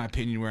 This is my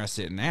opinion where I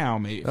sit now.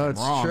 Maybe it's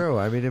wrong, true.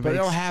 I mean, but they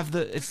don't have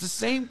the. It's the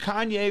same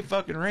Kanye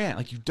fucking rant.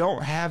 Like, you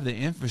don't have the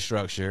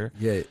infrastructure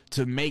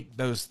to make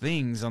those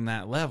things on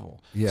that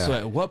level. Yeah. So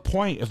at what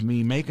point of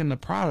me making the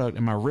product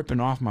am I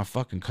ripping off my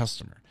fucking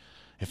customer?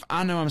 If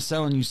I know I'm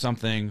selling you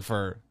something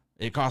for,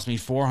 it cost me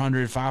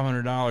 $400,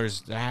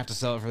 $500, I have to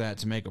sell it for that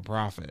to make a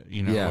profit.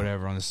 You know,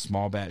 whatever on this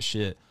small batch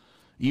shit,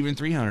 even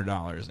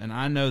 $300, and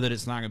I know that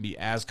it's not going to be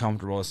as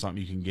comfortable as something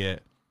you can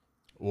get.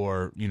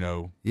 Or, you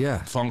know,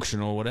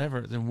 functional,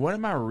 whatever, then what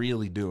am I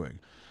really doing?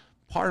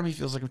 Part of me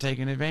feels like I'm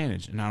taking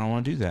advantage, and I don't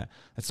want to do that.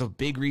 That's a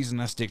big reason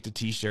I stick to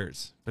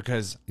T-shirts,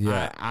 because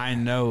I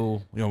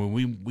know, you know,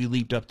 when we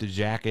leaped up to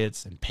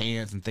jackets and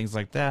pants and things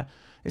like that,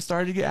 it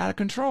started to get out of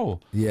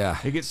control. Yeah.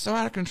 It gets so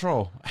out of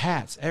control.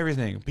 Hats,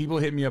 everything. People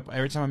hit me up.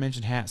 Every time I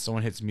mention hats,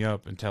 someone hits me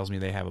up and tells me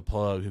they have a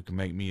plug who can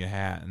make me a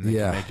hat, and they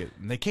can make it,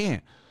 and they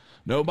can't.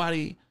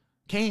 Nobody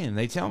can.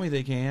 They tell me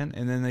they can,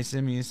 and then they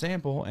send me a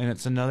sample, and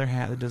it's another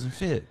hat that doesn't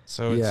fit.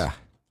 So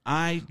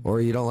it's,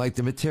 or you don't like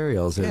the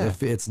materials.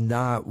 If it's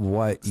not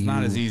what it's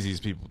not as easy as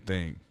people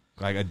think.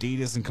 Like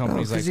Adidas and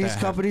companies like that. Because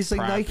these companies like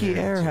Nike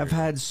Air have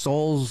had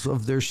soles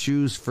of their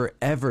shoes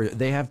forever.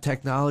 They have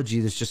technology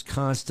that's just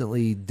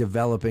constantly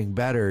developing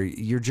better.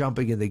 You're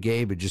jumping in the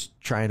game and just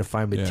trying to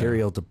find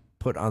material to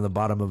put on the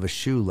bottom of a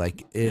shoe.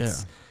 Like,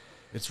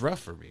 it's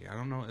rough for me. I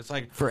don't know. It's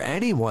like for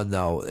anyone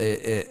though.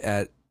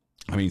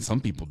 I mean, some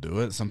people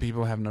do it. Some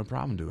people have no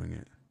problem doing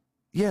it.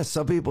 Yeah,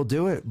 some people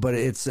do it, but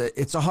it's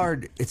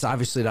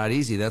obviously not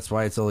easy. That's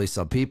why it's only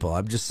some people.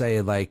 I'm just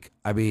saying, like,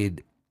 I mean,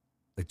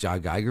 like John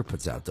Geiger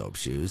puts out dope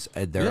shoes,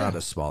 and they're on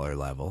a smaller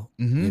level.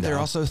 Mm-hmm. They're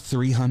also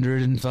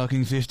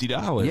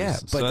 $350. Yeah,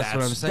 but so that's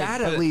what I'm saying.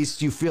 That at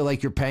least you feel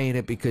like you're paying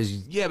it because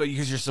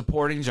because you're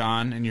supporting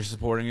John and you're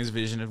supporting his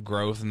vision of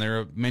growth, and there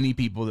are many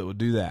people that would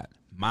do that.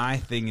 My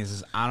thing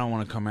is I don't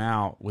want to come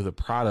out with a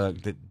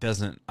product that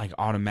doesn't like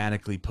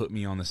automatically put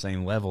me on the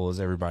same level as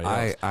everybody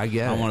else. I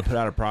get I want to put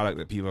out a product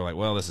that people are like,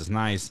 well, this is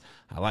nice.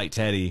 I like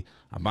Teddy.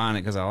 I'm buying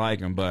it because I like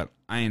him, but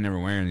I ain't never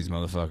wearing these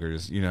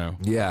motherfuckers, you know.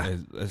 Yeah.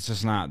 It's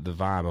just not the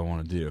vibe I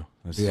want to do.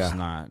 It's just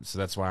not. So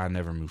that's why I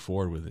never move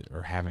forward with it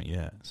or haven't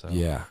yet. So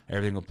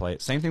everything will play.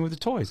 Same thing with the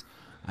toys.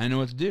 I didn't know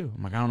what to do.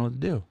 I'm like, I don't know what to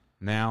do.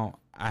 Now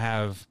I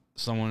have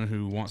someone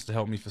who wants to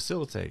help me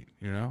facilitate,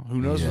 you know, who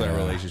knows where that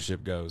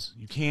relationship goes.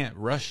 You can't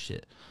rush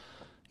shit.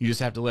 You just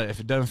have to if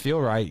it doesn't feel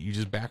right, you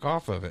just back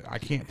off of it. I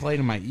can't play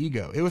to my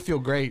ego. It would feel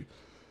great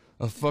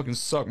to fucking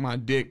suck my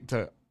dick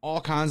to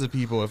all kinds of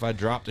people if I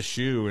dropped a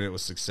shoe and it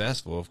was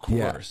successful, of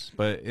course.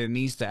 But it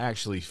needs to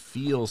actually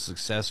feel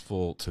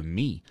successful to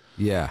me.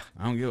 Yeah.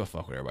 I don't give a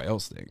fuck what everybody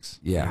else thinks.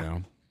 Yeah. You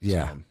know?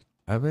 Yeah. So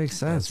that makes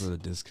sense. That's where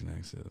the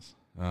disconnect is.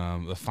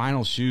 The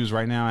final shoes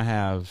right now I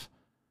have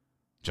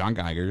John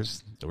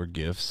Geiger's, that were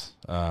gifts.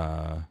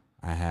 I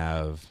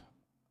have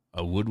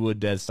a Woodwood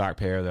dead stock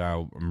pair that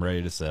I'm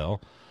ready to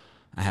sell.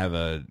 I have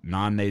a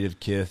non-native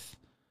Kith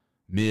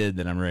mid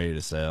that I'm ready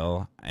to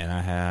sell. And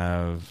I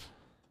have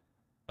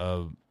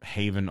a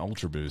Haven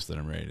Ultra Boost that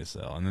I'm ready to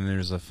sell. And then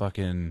there's a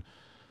fucking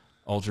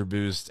Ultra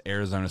Boost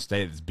Arizona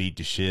State that's beat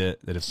to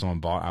shit. That if someone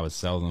bought, I would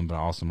sell them, but I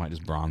also might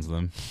just bronze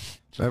them.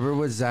 Remember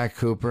when Zach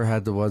Cooper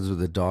had the ones with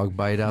the dog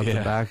bite out the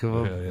back of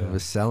him? Yeah. He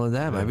was selling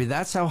them. I mean,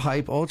 that's how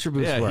hype Ultra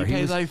Boosts were. He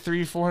paid like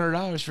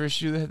 $300-$400 for a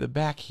shoe that had the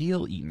back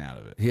heel eaten out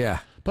of it. Yeah.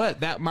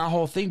 But that my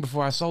whole thing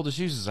before I sold the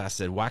shoes is I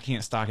said, why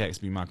can't StockX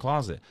be my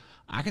closet?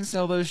 I can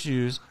sell those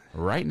shoes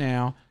right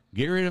now,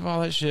 get rid of all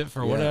that shit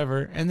for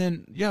whatever, and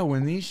then,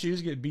 when these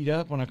shoes get beat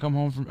up when I come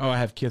home from... Oh, I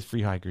have Kith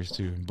Free Hikers,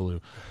 too, in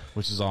blue,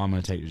 which is all I'm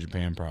going to take to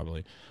Japan,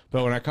 probably.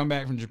 But when I come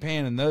back from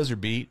Japan and those are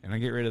beat, and I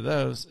get rid of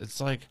those,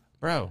 it's like,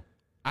 bro,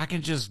 I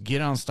can just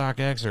get on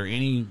StockX or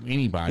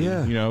anybody,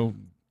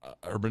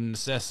 Urban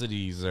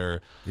Necessities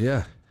or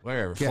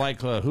wherever, Flight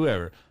Club,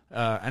 whoever,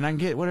 and I can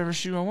get whatever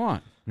shoe I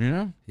want,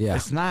 Yeah.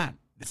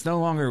 It's no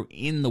longer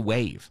in the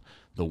wave.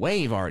 The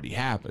wave already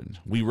happened.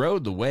 We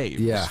rode the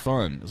wave. It was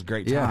fun. It was a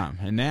great time.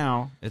 And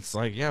now it's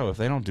like, if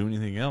they don't do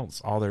anything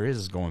else, all there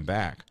is going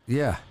back.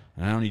 Yeah.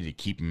 And I don't need to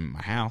keep them in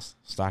my house.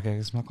 StockX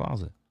is my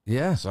closet.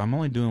 Yeah. So I'm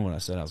only doing what I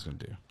said I was going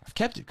to do. I've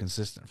kept it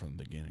consistent from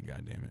the beginning,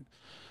 goddammit.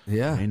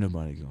 Yeah. Ain't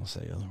nobody going to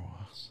say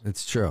otherwise.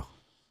 It's true.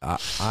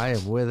 I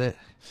am with it.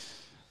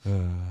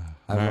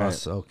 I've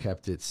also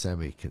kept it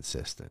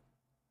semi-consistent,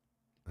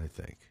 I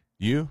think.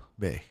 You?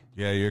 Me.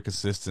 Yeah, you're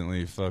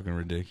consistently fucking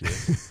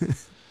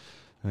ridiculous.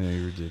 Yeah,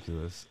 you're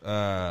ridiculous.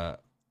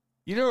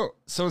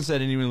 Someone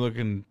said anyone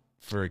looking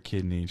for a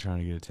kidney trying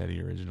to get a Teddy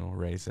original.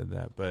 Ray said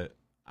that, but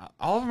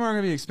all of them aren't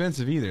going to be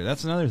expensive either.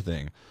 That's another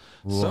thing.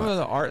 What? Some of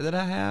the art that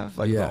I have,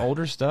 like the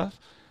older stuff,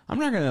 I'm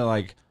not going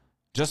to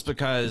just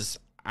because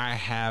I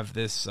have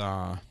this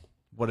more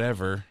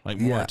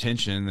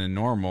attention than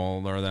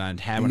normal or than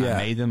I'd have when I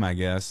made them, I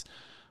guess.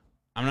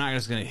 I'm not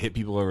just going to hit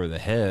people over the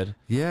head.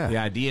 Yeah. The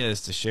idea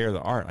is to share the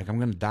art. Like, I'm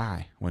going to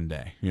die one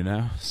day,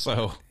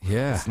 So,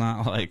 it's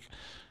not like,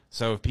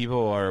 so if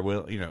people are,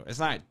 it's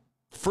not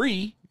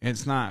free.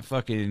 It's not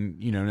fucking,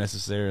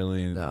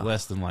 necessarily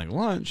less than like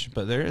lunch,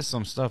 but there is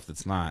some stuff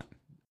that's not.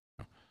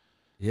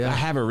 Yeah. I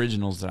have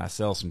originals that I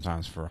sell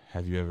sometimes for,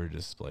 have you ever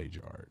displayed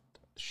your art?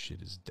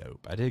 Shit is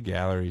dope. I did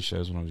gallery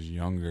shows when I was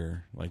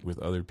younger, like with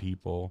other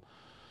people.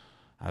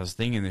 I was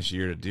thinking this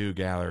year to do a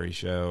gallery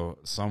show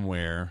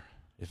somewhere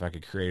if I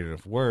could create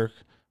enough work,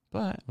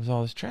 but with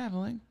all this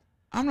traveling,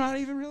 I'm not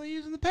even really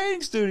using the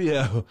painting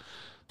studio.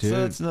 Dude,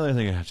 so that's another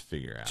thing I have to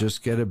figure out.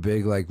 Just get a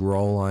big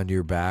roll on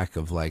your back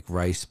of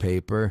rice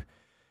paper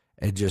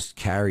and just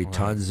carry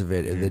tons of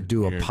it and then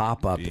do a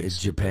pop-up in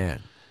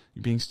Japan.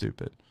 You're being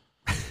stupid.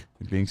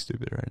 You're being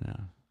stupid right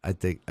now. I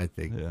think.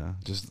 Yeah,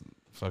 just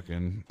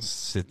fucking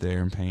sit there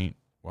and paint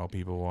while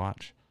people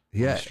watch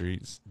on the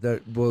streets.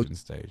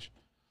 Stage.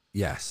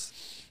 Yes.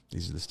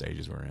 These are the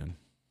stages we're in.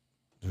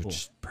 We're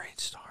just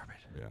brainstorming.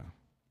 Yeah.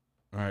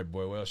 All right,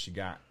 boy. What else you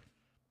got?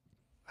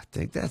 I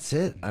think that's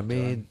it. I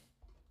mean,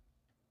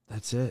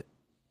 that's it.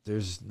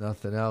 There's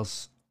nothing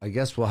else. I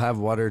guess we'll have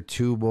one or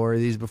two more of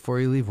these before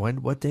you leave.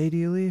 What day do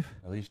you leave?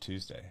 I leave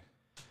Tuesday.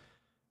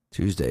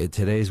 Tuesday.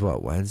 Today's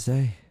what,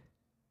 Wednesday?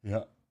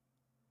 Yeah.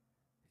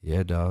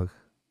 Yeah, dog.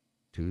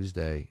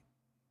 Tuesday.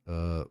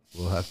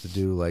 We'll have to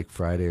do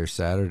Friday or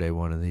Saturday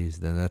one of these.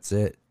 Then that's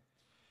it.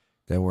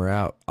 Then we're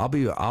out.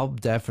 I'll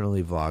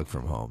definitely vlog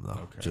from home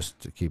though, just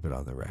to keep it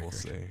on the record.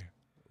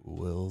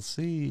 We'll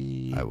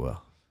see. I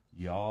will.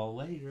 Y'all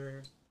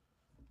later.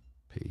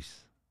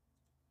 Peace.